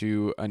ready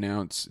to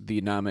announce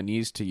the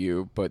nominees to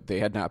you, but they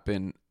had not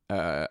been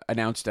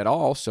announced at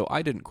all, so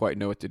I didn't quite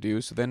know what to do.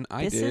 So then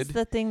I did. This is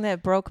the thing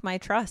that broke my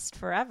trust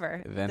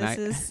forever.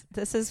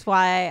 This is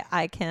why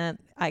I cannot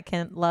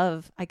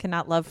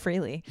love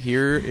freely.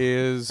 Here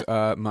is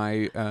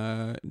my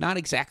not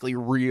exactly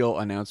real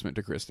announcement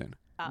to Kristen.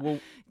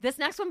 This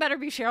next one better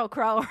be Sheryl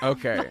Crow.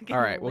 Okay. All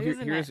right. Well,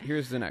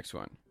 here's the next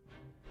one.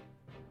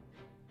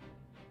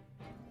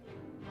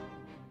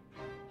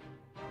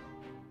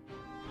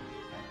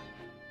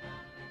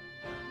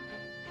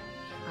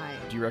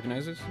 Do you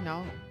recognize this?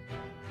 No.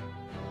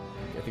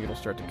 I think it'll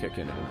start to kick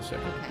in a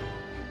second. Okay.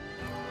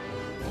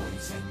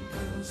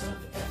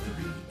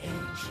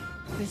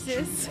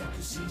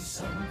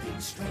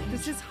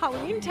 This is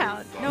Halloween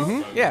Town. No.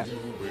 Mm-hmm. Yeah.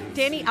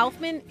 Danny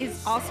Elfman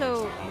is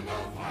also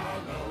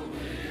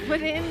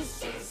put in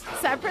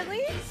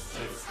separately.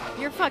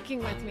 You're fucking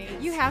with me.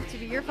 You have to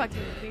be. You're fucking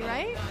with me,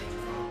 right?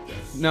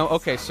 No.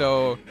 Okay.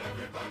 So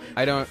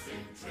I don't.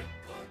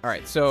 All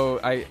right. So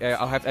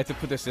I'll have to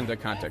put this into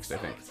context, I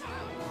think.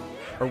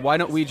 Or why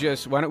don't we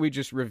just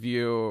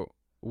review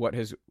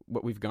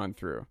what we've gone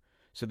through?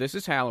 So this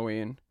is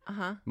Halloween,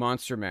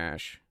 Monster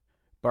Mash,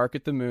 Bark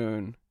at the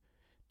Moon,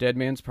 Dead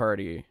Man's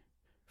Party,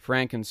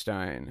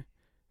 Frankenstein,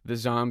 The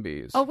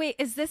Zombies. Oh wait,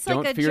 is this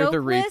Don't like a Fear joke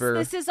the Reaper,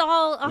 list? This is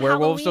all a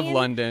Werewolves Halloween? of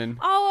London.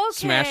 Oh,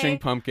 okay. Smashing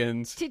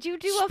Pumpkins. Did you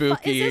do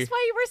Spooky. Is this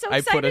why you were so I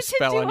excited put a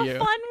spell to do on a you.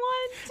 fun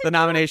one? The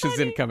nominations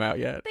didn't come out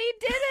yet. They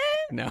didn't?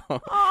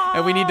 No.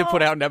 And we need to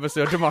put out an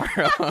episode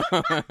tomorrow.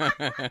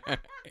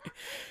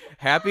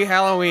 Happy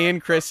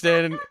Halloween,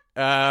 Kristen.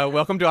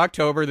 Welcome to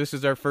October. This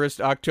is our first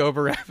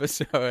October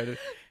episode.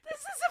 This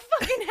is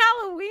a fucking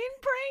Halloween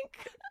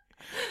prank.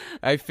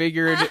 I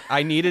figured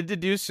I needed to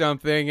do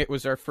something. It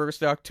was our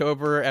first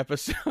October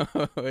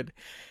episode.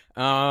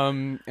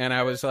 And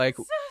I was like,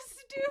 so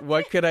stupid.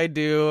 What could I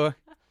do?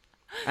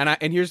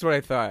 And here's what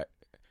I thought.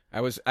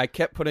 I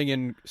kept putting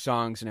in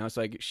songs, and I was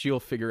like, she'll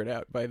figure it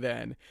out by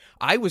then.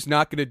 I was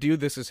not going to do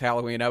This Is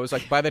Halloween. I was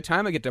like, by the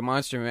time I get to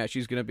Monster Mash,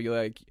 she's going to be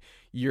like,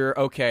 you're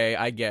okay,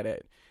 I get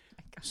it.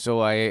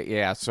 So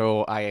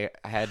I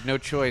had no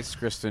choice,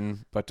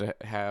 Kristen, but to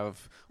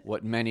have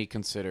what many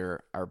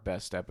consider our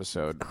best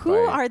episode. Who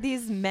are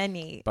these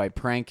many? By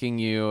pranking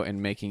you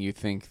and making you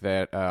think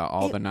that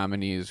all the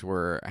nominees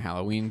were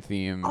Halloween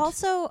themed.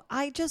 Also,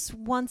 I just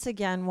once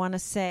again want to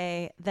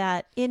say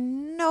that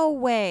in no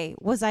way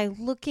was I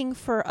looking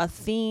for a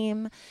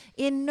theme.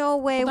 In no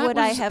way would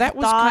I have that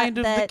was thought kind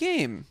of that the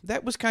game.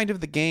 That was kind of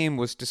the game,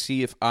 was to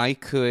see if I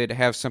could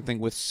have something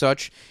with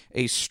such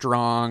a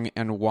strong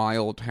and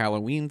wild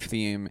Halloween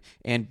theme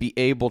and be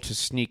able to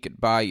sneak it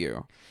by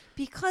you.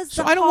 Because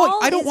So the I don't hall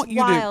want- I don't is want you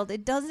to- wild.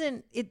 It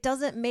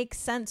doesn't make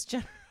sense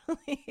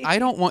generally. I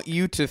don't want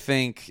you to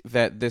think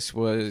that this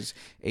was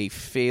a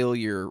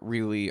failure,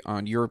 really,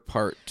 on your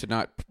part to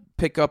not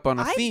pick up on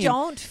a theme. I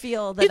don't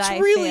feel that It's I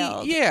really,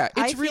 failed. yeah, it's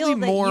I feel really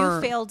that more.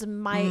 you failed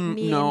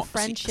me no, in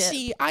friendship.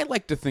 See, I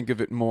like to think of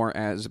it more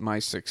as my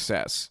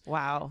success.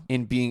 Wow.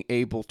 In being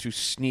able to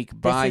sneak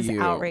by is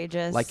you,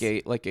 outrageous. like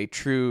a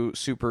true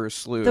super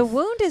sleuth. The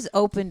wound is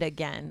opened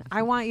again.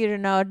 I want you to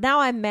know. Now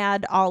I'm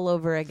mad all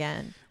over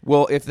again.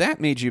 Well, if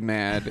that made you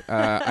mad,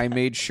 I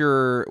made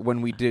sure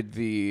when we did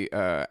the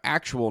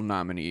actual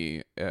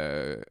nominee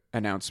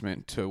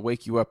announcement to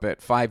wake you up at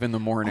 5 a.m.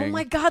 Oh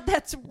my God,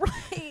 that's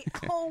right.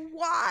 Oh,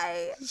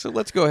 why? So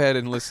let's go ahead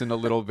and listen a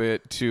little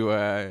bit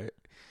to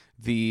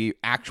the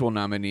actual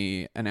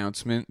nominee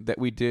announcement that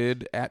we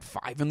did at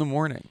 5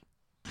 a.m.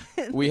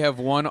 We have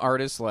one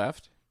artist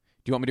left.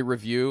 Do you want me to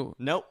review?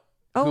 Nope.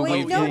 Oh, who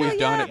wait, we've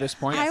done at this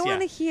point? I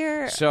want to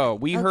hear. So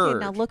we heard.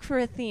 Okay, now look for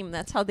a theme.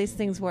 That's how these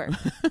things work.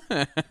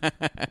 You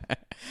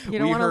We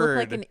don't want to look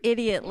like heard- an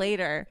idiot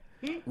later.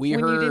 We when you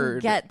didn't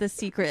heard- get the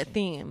secret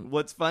theme.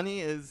 What's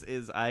funny is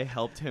I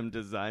helped him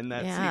design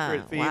that Yeah,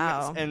 secret theme,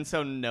 wow. and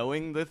so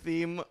knowing the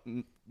theme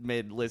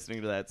made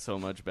listening to that so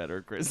much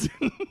better,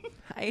 Kristen.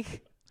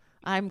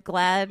 I'm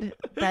glad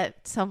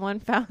that someone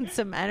found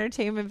some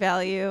entertainment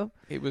value.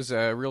 It was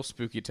a real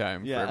spooky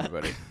time Yeah. for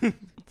everybody.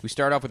 We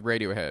start off with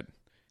Radiohead.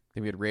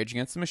 Then we had Rage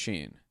Against the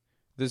Machine,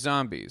 The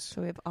Zombies,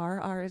 So we have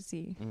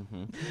RRZ.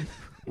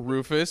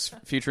 Rufus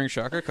featuring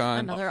Shaka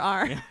Khan, Another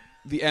R.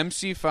 the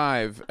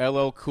MC5,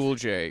 LL Cool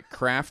J,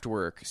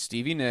 Kraftwerk,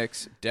 Stevie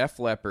Nicks, Def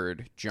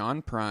Leppard,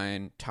 John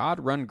Prine, Todd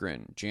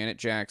Rundgren, Janet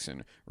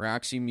Jackson,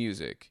 Roxy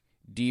Music,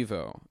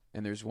 Devo,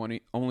 and there's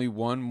only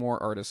one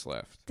more artist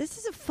left. This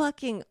is a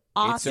fucking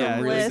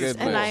awesome really list, good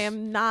and list. I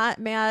am not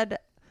mad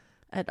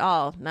at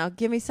all. Now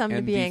give me something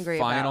And to be the angry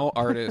final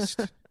about. artist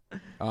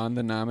on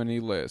the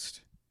nominee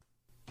list,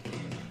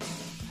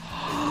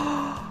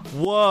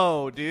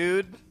 Whoa,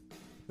 dude.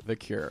 The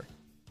Cure.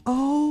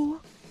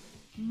 Oh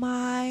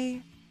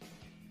my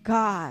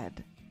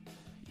God.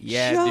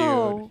 Yeah,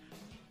 Joe.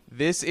 dude.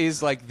 This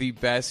is like the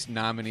best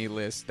nominee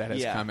list that has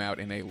Yeah. come out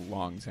in a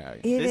long time.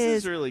 This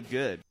is really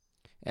good.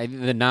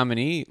 And the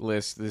nominee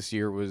list this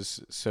year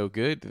was so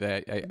good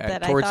that,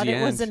 That I towards thought the it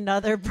end, was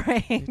another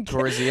prank.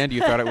 towards the end,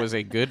 you thought it was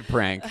a good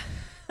prank.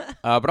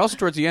 But also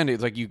towards the end,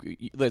 it's like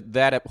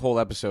that whole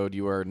episode,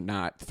 you are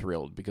not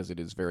thrilled because it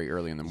is very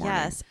early in the morning.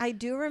 Yes, I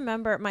do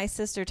remember my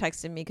sister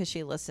texted me because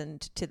she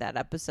listened to that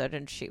episode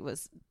and she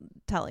was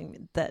telling me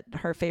that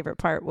her favorite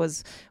part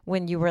was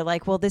when you were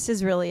like, well, this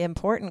is really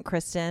important,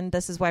 Kristen.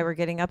 This is why we're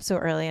getting up so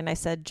early. And I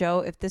said, Joe,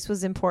 if this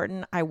was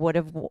important, I would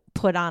have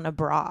put on a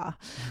bra.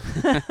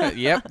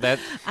 Yep.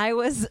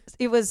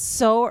 It was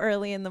so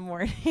early in the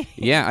morning.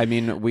 Yeah. I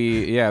mean,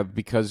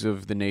 because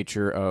of the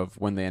nature of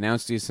when they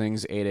announced these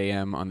things, 8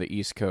 a.m. on the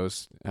East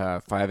Coast,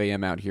 5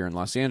 a.m. out here in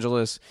Los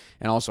Angeles.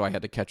 And also I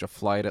had to catch a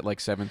flight at like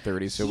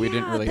 7:30. So we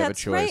didn't really have a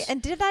choice. Right.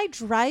 And did I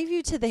drive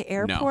you to the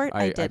airport? No,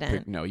 I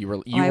didn't.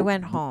 I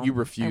went home.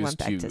 You refused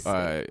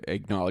to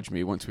acknowledge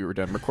me once we were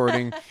done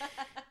recording.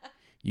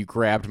 You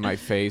grabbed my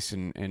face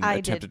and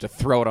attempted to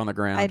throw it on the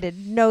ground. I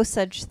did no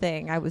such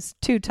thing. I was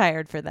too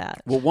tired for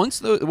that. Well, once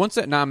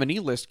that nominee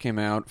list came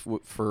out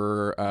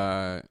for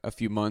a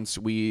few months,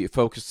 we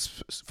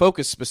focused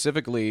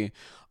specifically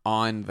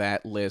on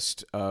that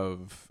list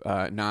of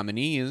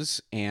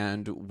nominees,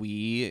 and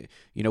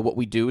what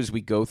we do is we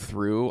go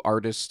through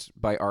artist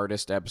by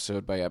artist,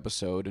 episode by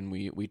episode, and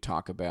we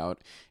talk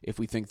about if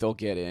we think they'll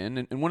get in.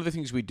 And one of the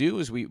things we do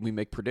is we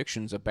make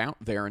predictions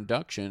about their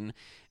induction,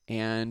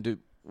 and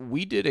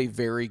we did a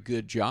very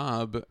good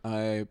job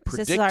predicting.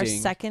 Is this our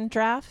second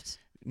draft?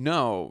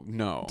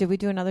 No. Did we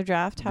do another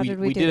draft? How did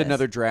we do did this?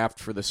 another draft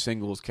for the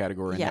singles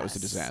category, and that was a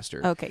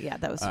disaster. Okay, yeah,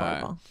 that was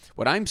horrible.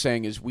 What I'm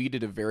saying is we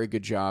did a very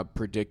good job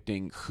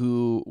predicting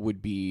who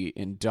would be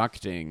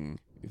inducting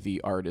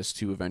the artists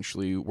who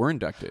eventually were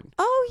inducted.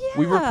 Oh, yeah.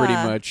 We were pretty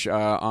much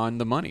on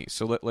the money.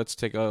 So let's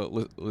take a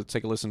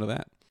listen to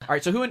that. All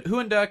right, so who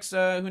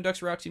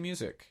inducts Roxy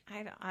Music?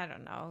 I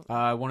don't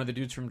know. One of the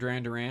dudes from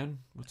Duran Duran.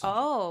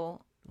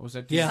 What was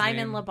that dude's Simon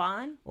name? Le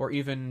Bon? Or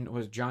even,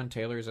 was John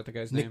Taylor, is that the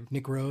guy's name?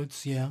 Nick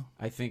Rhodes, yeah.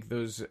 I think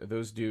those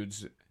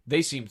dudes,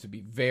 they seem to be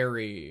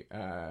very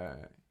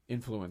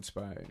influenced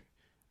by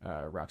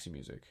Roxy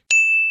Music.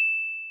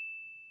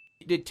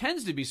 It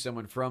tends to be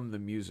someone from the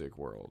music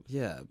world.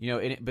 Yeah.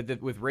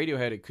 But with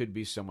Radiohead, it could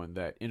be someone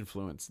that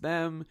influenced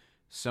them,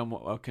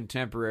 a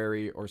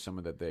contemporary, or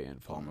someone that they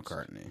influenced.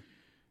 Paul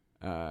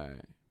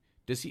McCartney.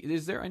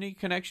 Is there any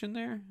connection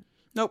there?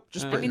 Nope,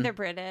 just I mean, they're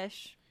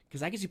British.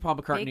 Because I can see Paul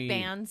McCartney. Big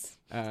bands.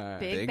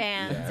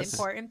 Yes.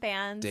 Important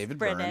bands. David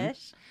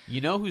British. Byrne.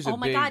 You know who's Oh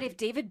my God, if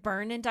David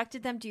Byrne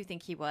inducted them, do you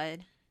think he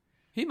would?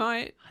 He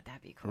might. Oh,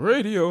 that'd be cool.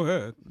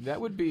 Radiohead.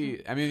 That would be,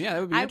 that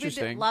would be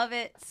interesting. I would love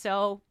it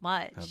so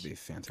much. That'd be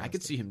fantastic. I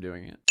could see him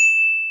doing it.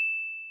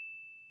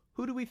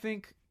 Who do we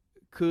think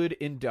could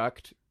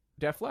induct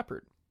Def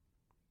Leppard?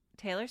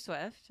 Taylor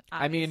Swift.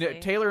 Obviously. I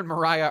mean, Taylor and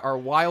Mariah are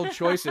wild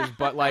choices,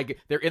 but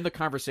they're in the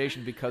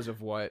conversation because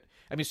of what.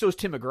 I mean, so is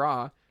Tim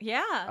McGraw.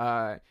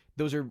 Yeah.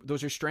 Those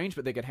are strange,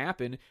 but they could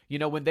happen.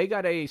 When they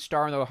got a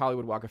star on the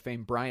Hollywood Walk of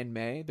Fame, Brian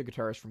May, the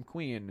guitarist from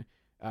Queen,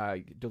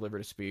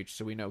 delivered a speech,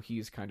 so we know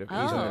he's kind of.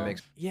 Oh. He's in the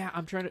mix. Yeah,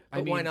 I'm trying to.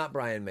 But why not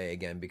Brian May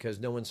again? Because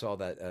no one saw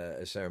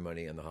that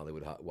ceremony on the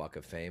Hollywood Walk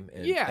of Fame.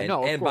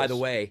 And by the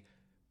way,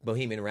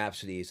 Bohemian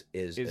Rhapsody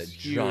is a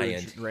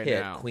giant right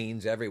hit. now.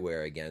 Queen's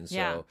everywhere again. So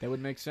Yeah. That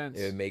would make sense.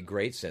 It made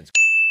great sense.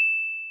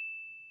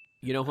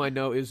 You know who I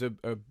know is a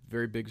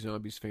very big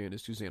Zombies fan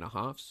is Susanna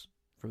Hoffs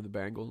from the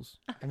Bangles.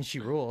 I mean, she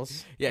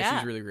rules. Yeah,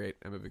 she's really great.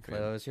 I'm a big fan.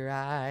 Close your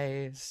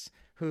eyes.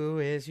 Who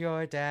is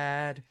your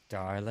dad,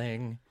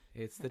 darling?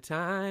 It's the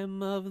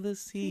time of the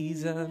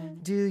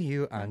season. Do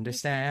you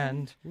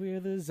understand?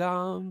 We're the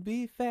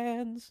zombie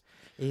fans.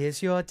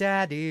 Is your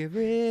daddy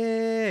rich?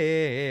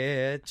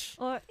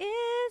 Or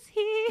is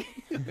he?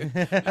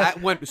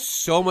 That went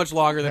so much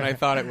longer than I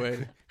thought it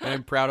would. And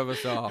I'm proud of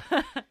us all.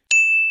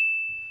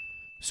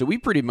 So we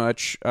pretty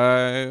much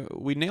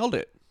we nailed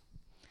it.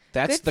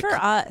 Good for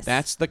us.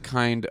 That's the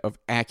kind of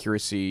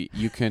accuracy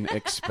you can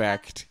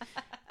expect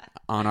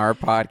on our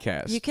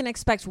podcast. You can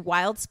expect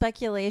wild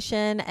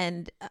speculation,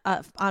 and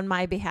on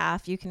my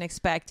behalf, you can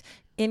expect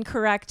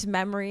incorrect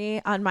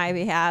memory on my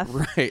behalf.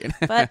 Right.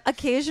 But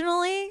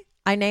occasionally,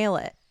 I nail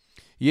it.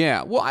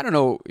 Yeah. Well, I don't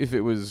know if it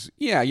was.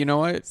 Yeah, you know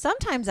what?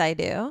 Sometimes I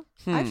do.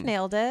 I've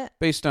nailed it.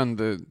 Based on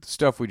the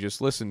stuff we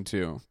just listened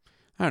to,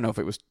 I don't know if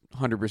it was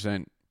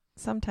 100%.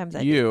 Sometimes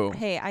I you. do.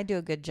 Hey, I do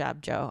a good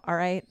job, Joe. All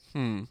right?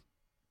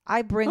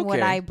 I bring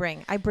what I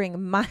bring. I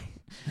bring my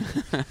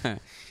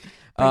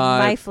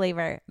my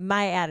flavor,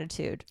 my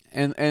attitude.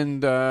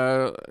 And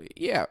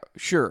yeah,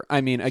 sure.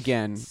 I mean,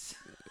 again,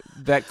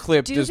 that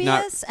clip Dubious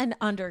does and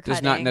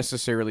undercutting. not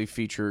necessarily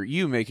feature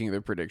you making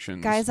the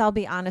predictions. Guys, I'll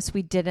be honest,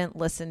 we didn't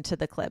listen to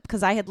the clip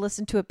because I had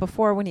listened to it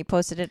before when he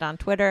posted it on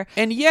Twitter.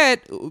 And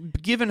yet,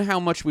 given how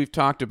much we've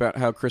talked about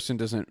how Kristen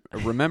doesn't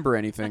remember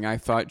anything, I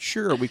thought,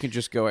 sure, we can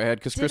just go ahead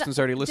because Kristen's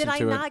already listened to it.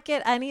 Did I not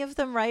get any of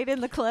them right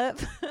in the clip?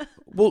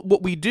 Well,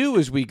 what we do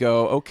is we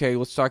go, okay,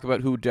 let's talk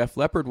about who Def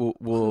Leppard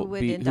will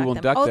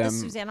induct Oh, them. the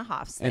Susanna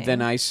Hoffs thing. And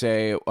then I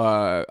say,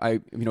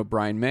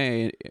 Brian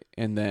May,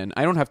 and then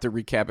I don't have to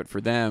recap it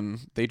for them.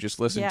 They just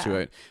listen to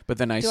it. But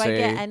then I say, do I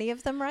get any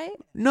of them right?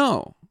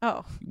 No.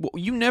 Oh. Well,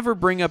 you never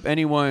bring up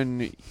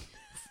anyone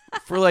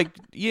for like,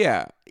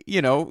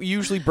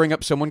 usually bring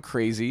up someone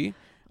crazy.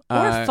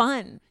 Or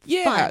fun.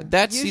 Yeah, fun.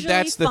 that's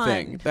the fun.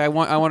 thing. I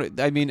want.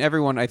 I mean,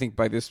 everyone. I think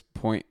by this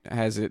point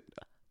has it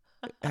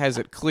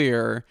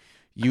clear.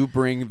 You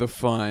bring the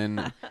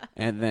fun,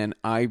 and then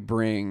I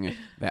bring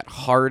that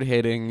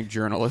hard-hitting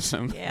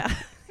journalism. Yeah,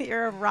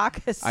 you're a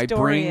rock historian. I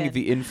bring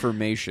the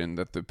information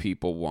that the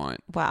people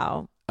want.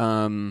 Wow.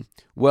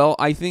 Well,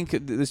 I think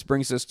this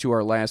brings us to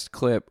our last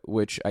clip,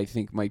 which I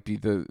think might be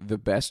the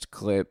best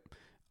clip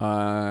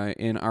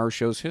in our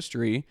show's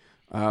history,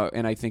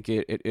 and I think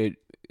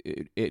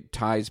it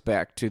ties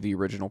back to the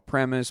original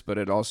premise, but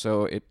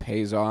it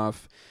pays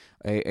off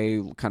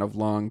a kind of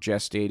long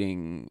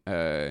gestating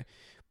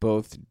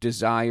both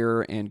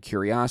desire and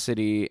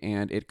curiosity,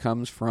 and it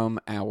comes from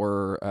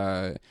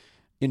our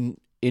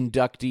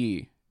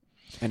inductee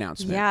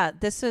announcement. Yeah,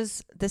 this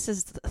is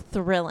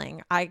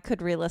thrilling. I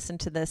could re-listen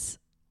to this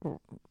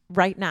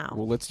right now.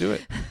 Well, let's do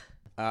it.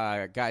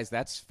 Guys,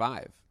 that's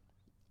 5.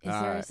 Is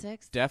there a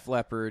 6th? Def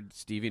Leppard,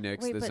 Stevie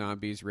Nicks, The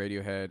Zombies,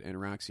 Radiohead, and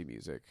Roxy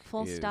Music.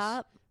 Full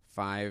stop?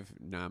 5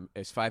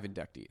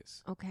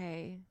 inductees.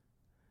 Okay.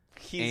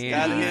 He's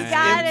got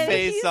his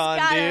face on,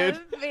 dude.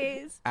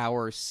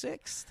 Our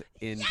 6th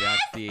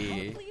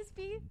inductee. Oh, please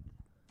be.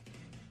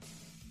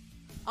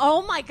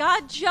 Oh my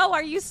God, Joe,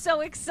 are you so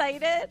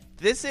excited?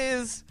 This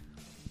is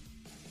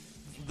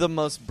the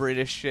most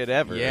British shit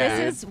ever.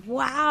 Yeah. This is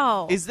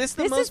wow. Is this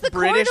the most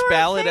British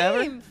ballad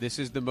ever? This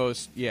is the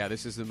most. Yeah,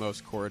 this is the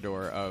most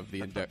corridor of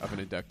an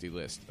inductee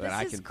list that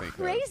I can think of.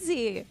 This is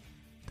crazy.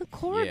 The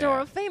corridor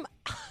of fame,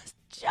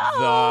 Joe.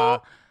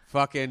 The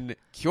fucking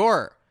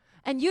Cure.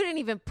 And you didn't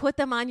even put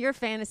them on your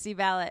fantasy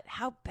ballot.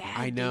 How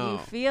bad do you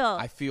feel?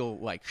 I feel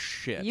like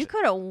shit. You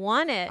could have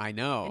won it. I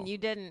know. And you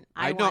didn't.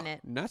 I won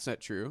it. That's not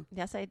true.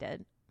 Yes, I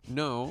did.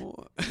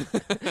 No.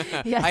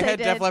 Yes, I had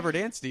did. Def Leppard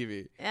and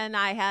Stevie. And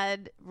I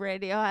had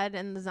Radiohead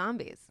and the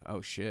Zombies.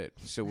 Oh shit!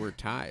 So we're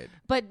tied.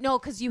 But no,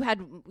 because you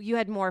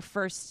had more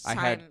first time.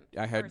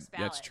 I had. First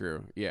That's ballot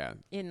true. Yeah.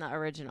 In the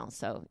original,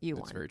 so you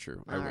won. That's very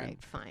true. All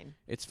right, fine.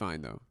 It's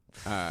fine though.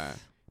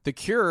 The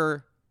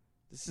Cure.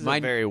 This is a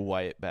very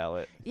white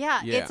ballot.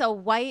 Yeah, it's a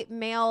white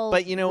male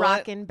but you know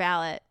rockin'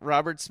 ballot.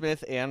 Robert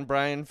Smith and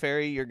Brian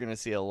Ferry, you're going to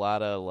see a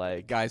lot of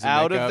like guys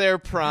out of their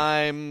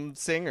prime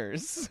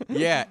singers.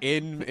 Yeah,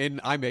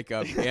 in eye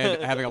makeup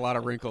and having a lot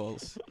of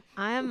wrinkles.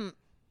 Wow,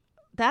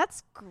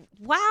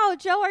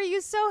 Joe, are you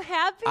so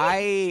happy?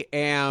 I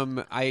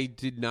am. I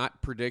did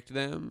not predict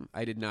them.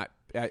 I did not.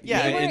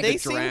 They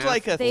seemed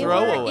like a they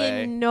throwaway. Were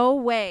in no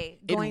way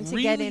going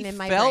to get in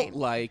my brain. It felt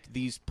like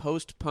these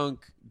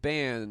post-punk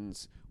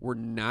bands were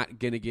not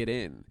going to get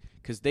in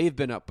because they've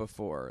been up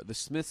before. The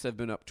Smiths have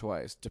been up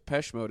twice.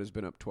 Depeche Mode has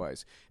been up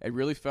twice. It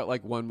really felt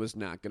like one was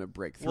not going to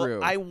break through.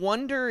 Well, I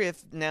wonder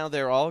if now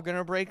they're all going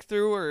to break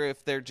through or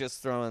if they're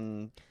just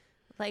throwing...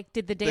 Like,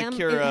 did the dam...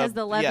 has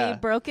the levee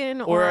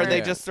broken? Or are they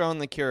just throwing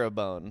the Cure a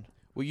bone?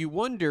 Well, you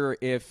wonder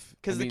if...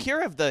 Because the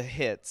Cure have the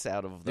hits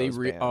out of those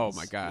bands. Oh,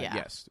 my God,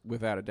 yes.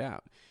 Without a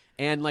doubt.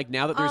 And like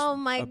now that there's oh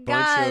my a bunch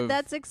God, of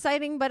that's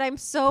exciting, but I'm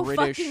so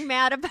fucking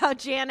mad about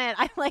Janet.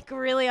 I'm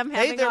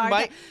having a hard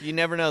time. You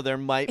never know. There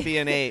might be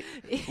an 8.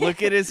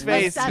 Look at his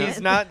face.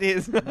 He's not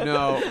his.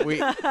 No,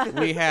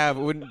 we have. It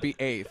wouldn't be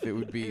 8th. It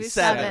would be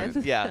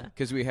 7th. Yeah,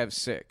 because we have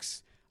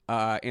 6,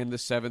 and the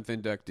 7th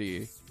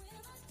inductee.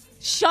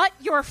 Shut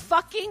your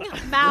fucking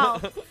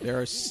mouth.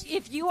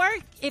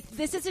 If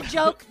this is a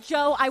joke,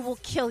 Joe, I will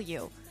kill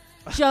you.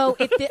 Joe,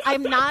 I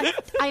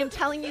am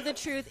telling you the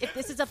truth. If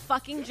this is a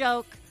fucking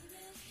joke.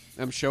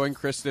 I'm showing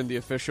Kristen the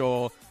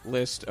official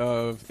list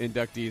of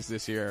inductees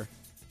this year.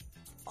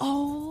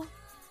 Oh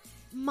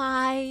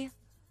my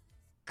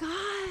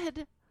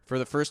God. For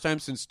the first time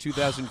since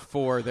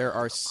 2004, there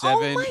are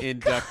 7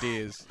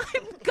 inductees. God.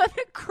 I'm going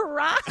to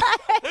cry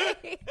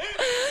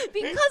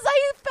because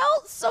I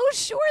felt so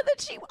sure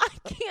that I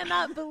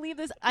cannot believe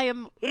this.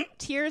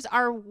 Tears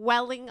are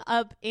welling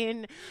up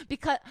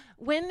because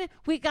when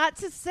we got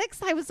to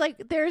 6, I was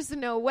like, there's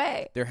no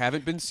way. There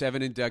haven't been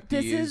 7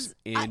 inductees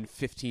in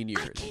 15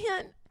 years. I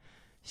can't.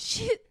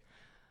 Shit.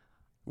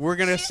 We're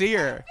going to see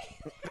her.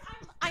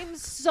 I'm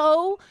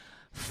so...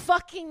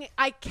 fucking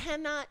I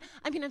cannot.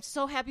 I mean, I'm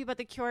so happy about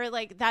the Cure.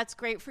 Like, that's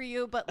great for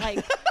you, but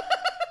like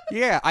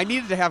yeah, I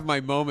needed to have my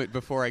moment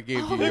before I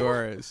gave you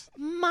yours. Oh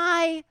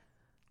my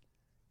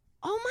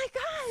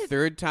God.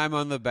 3rd time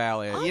on the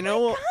ballot. Oh my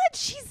God,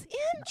 she's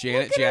in.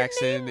 Janet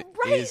Jackson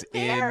is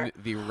in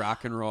the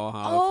Rock and Roll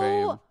Hall of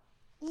Fame.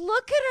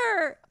 Look at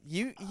her.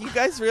 You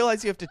guys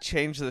realize you have to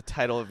change the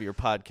title of your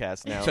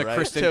podcast now, so right?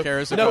 Kristen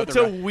cares about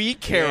the rock. We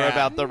care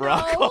about the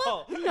Rock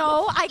Hall.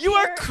 No, You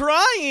are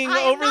crying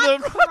over I'm the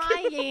not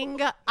crying.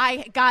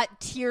 I got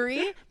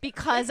teary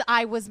because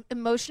I was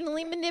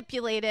emotionally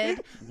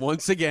manipulated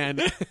once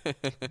again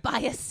by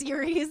a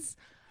series.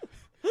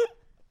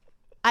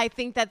 I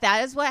think that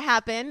is what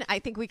happened. I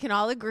think we can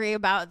all agree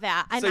about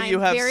that. And so you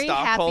I'm have very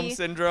Stockholm happy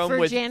syndrome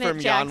from Jan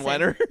Jackson.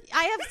 Wenner?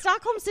 I have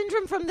Stockholm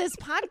syndrome from this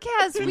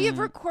podcast. We have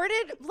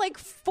recorded like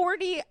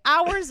 40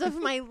 hours of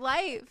my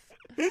life.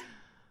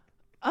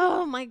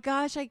 Oh my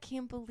gosh, I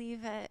can't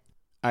believe it.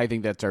 I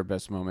think that's our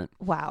best moment.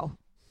 Wow.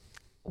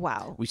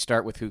 We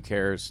start with Who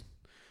Cares,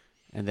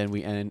 and then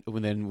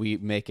we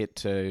make it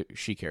to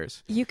She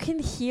Cares. You can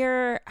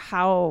hear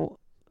how,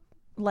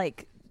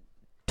 like,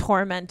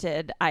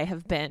 tormented I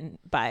have been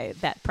by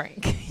that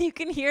prank. You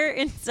can hear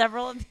in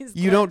several of these.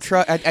 You don't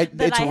trust.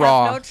 It's I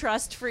raw. have no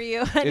trust for you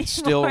anymore. It's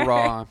still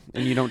raw,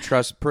 and you don't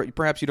trust.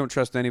 Perhaps you don't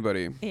trust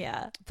anybody.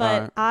 Yeah,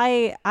 but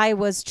I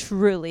was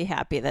truly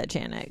happy that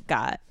Janet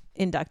got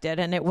inducted,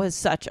 and it was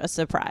such a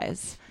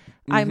surprise.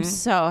 Mm-hmm. I'm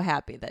so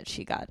happy that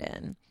she got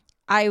in.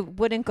 I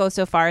wouldn't go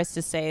so far as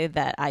to say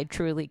that I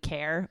truly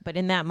care, but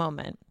in that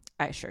moment,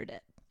 I sure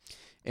did.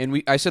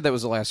 And I said that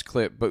was the last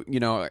clip, but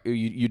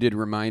you did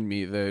remind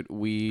me that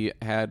we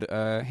had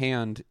a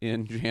hand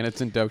in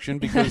Janet's induction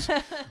because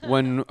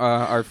when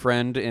our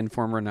friend and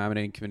former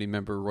nominating committee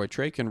member Roy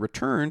Trakin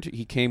returned,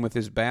 he came with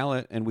his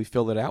ballot and we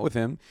filled it out with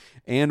him,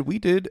 and we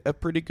did a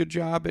pretty good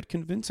job at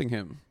convincing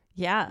him.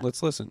 Yeah,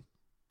 let's listen.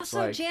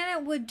 Also,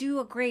 Janet would do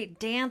a great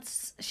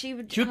dance. She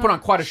would put on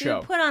quite a show. She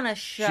would put on a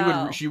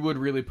show. She would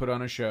really put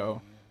on a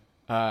show.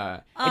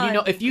 And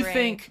if you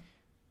think,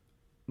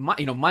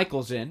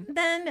 Michael's in,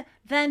 then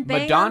Bang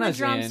Madonna's on the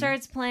Drum in.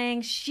 starts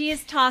playing. She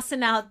is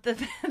tossing out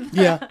the.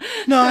 Yeah,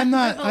 no, I'm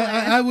not.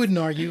 I wouldn't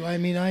argue. I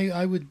mean,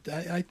 I would.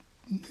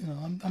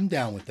 I'm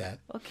down with that.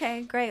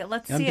 Okay, great.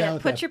 Let's I'm see down it.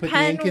 with Put that. your Put the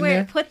pen ink in where.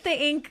 there. Put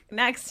the ink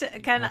next to. I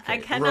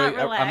cannot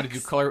Roy, relax. I'm going to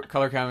do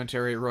color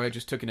commentary. Roy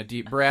just took in a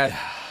deep breath.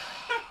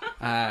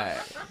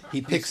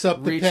 He picks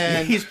up the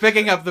pen. He's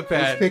picking up the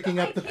pen. He's picking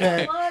up the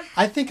pen.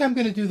 I think I'm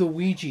going to do the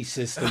Ouija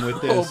system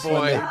with this. Oh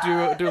boy,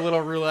 do a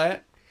little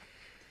roulette.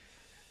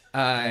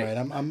 All right,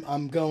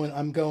 I'm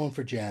going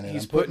for Janet.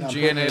 He's putting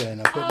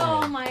Janet.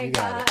 Oh my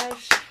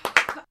gosh.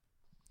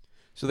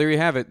 So there you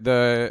have it.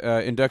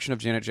 The induction of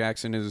Janet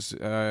Jackson is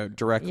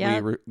directly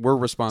we're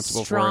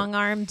responsible for it.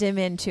 Strong-armed him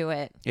into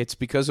it. It's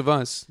because of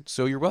us.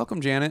 So you're welcome,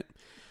 Janet.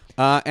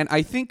 And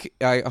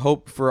I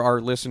hope for our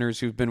listeners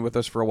who've been with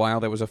us for a while,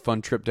 that was a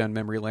fun trip down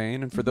memory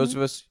lane. And for those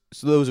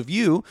of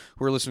you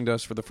who are listening to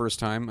us for the first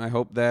time, I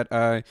hope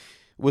that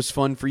was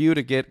fun for you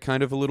to get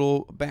kind of a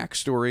little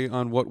backstory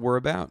on what we're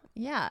about.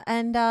 Yeah,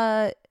 and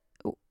at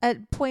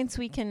points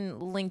we can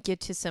link you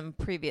to some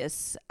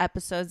previous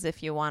episodes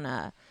if you want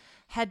to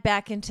head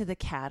back into the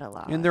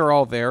catalog. And they're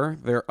all there.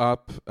 They're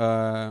up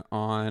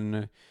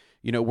on.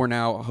 We're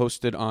now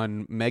hosted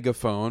on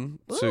Megaphone,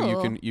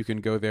 so you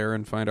can go there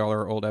and find all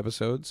our old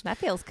episodes. That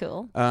feels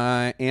cool.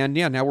 And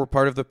now we're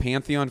part of the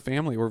Pantheon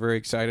family. We're very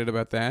excited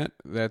about that.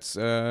 That's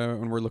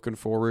and we're looking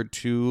forward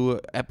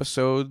to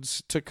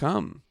episodes to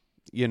come.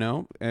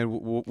 And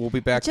we'll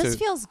be back. It just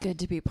feels good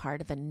to be part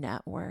of a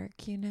network,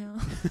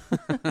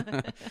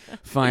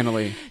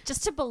 Finally.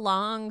 Just to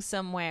belong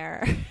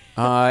somewhere.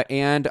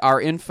 And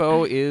our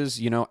info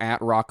is, at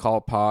Rock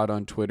Hall Pod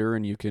on Twitter,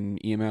 and you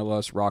can email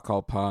us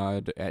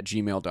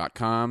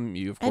rockhallpod@gmail.com.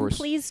 You, of course. And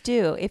please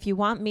do. If you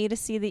want me to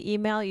see the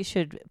email, you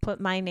should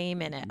put my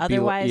name in it.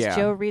 Otherwise,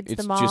 Joe reads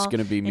them all. It's just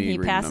going to be me and he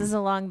reading passes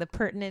them. along the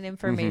pertinent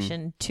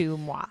information to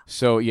moi.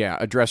 So,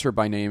 address her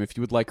by name if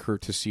you would like her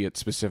to see it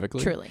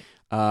specifically. Truly.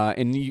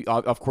 And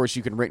of course,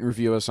 you can rate and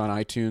review us on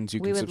iTunes. You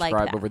can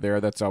subscribe over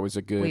there. That's always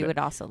a good we would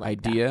also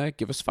like idea. That.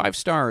 Give us 5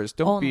 stars.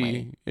 Don't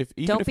be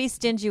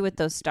stingy with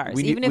those stars.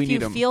 Even if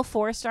you feel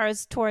 4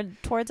 stars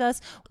towards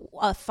us,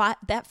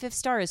 that 5th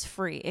star is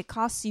free. It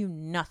costs you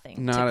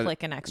nothing to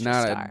click an extra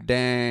star. Not a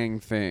dang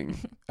thing.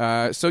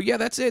 So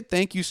that's it.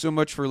 Thank you so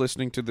much for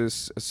listening to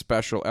this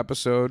special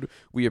episode.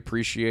 We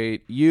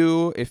appreciate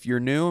you if you're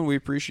new, and we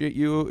appreciate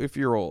you if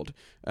you're old.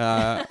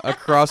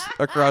 Across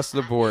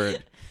the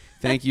board.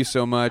 Thank you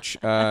so much.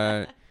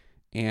 Boy,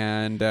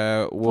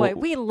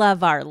 we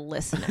love our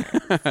listeners.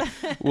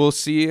 We'll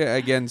see you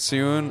again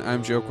soon.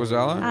 I'm Joe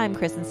Quazala. I'm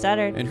Kristen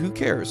Studdard. And who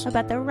cares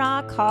about the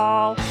Rock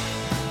Hall?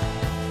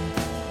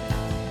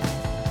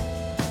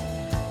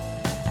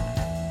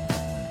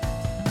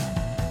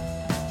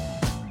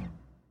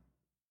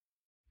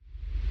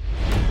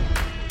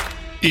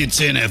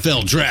 It's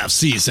NFL draft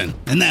season,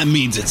 and that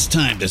means it's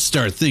time to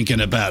start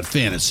thinking about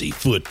fantasy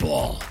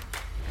football.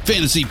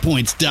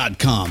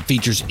 FantasyPoints.com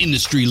features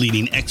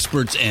industry-leading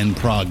experts and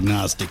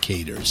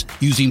prognosticators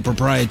using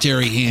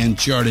proprietary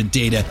hand-charted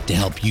data to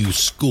help you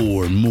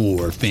score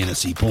more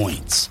fantasy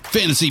points.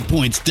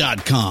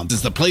 FantasyPoints.com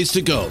is the place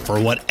to go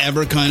for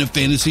whatever kind of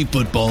fantasy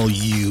football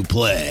you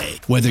play.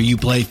 Whether you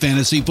play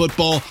fantasy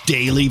football,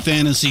 daily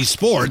fantasy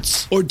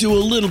sports, or do a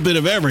little bit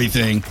of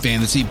everything,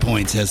 Fantasy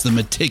Points has the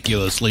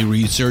meticulously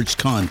researched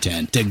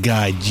content to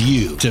guide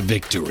you to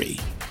victory.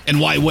 And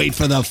why wait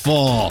for the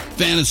fall?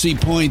 Fantasy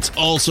Points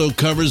also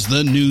covers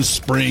the new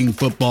spring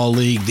football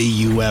league,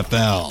 the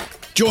UFL.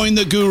 Join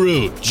the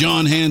guru,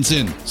 John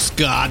Hansen,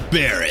 Scott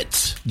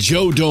Barrett,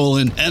 Joe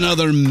Dolan, and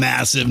other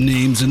massive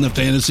names in the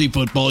fantasy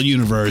football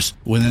universe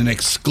with an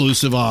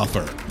exclusive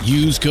offer.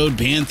 Use code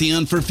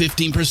Pantheon for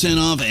 15%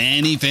 off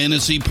any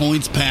Fantasy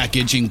Points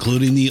package,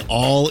 including the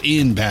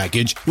all-in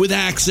package, with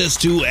access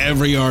to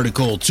every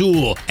article,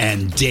 tool,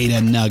 and data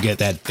nugget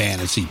that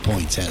Fantasy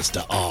Points has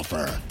to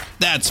offer.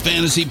 That's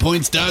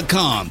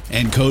fantasypoints.com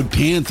and code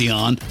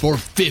Pantheon for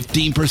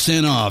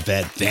 15% off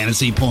at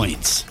Fantasy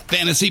Points.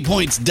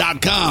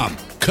 Fantasypoints.com,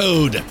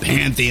 code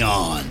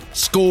Pantheon.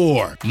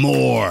 Score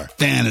more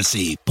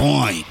fantasy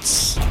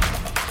points.